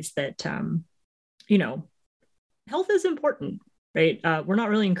recognize that, health is important, right? We're not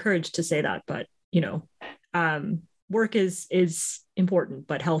really encouraged to say that, but, work is important,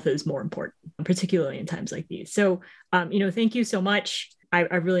 but health is more important, particularly in times like these. So, thank you so much. I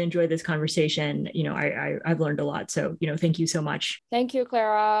really enjoyed this conversation. I've learned a lot. So, thank you so much. Thank you,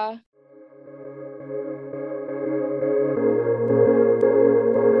 Clara.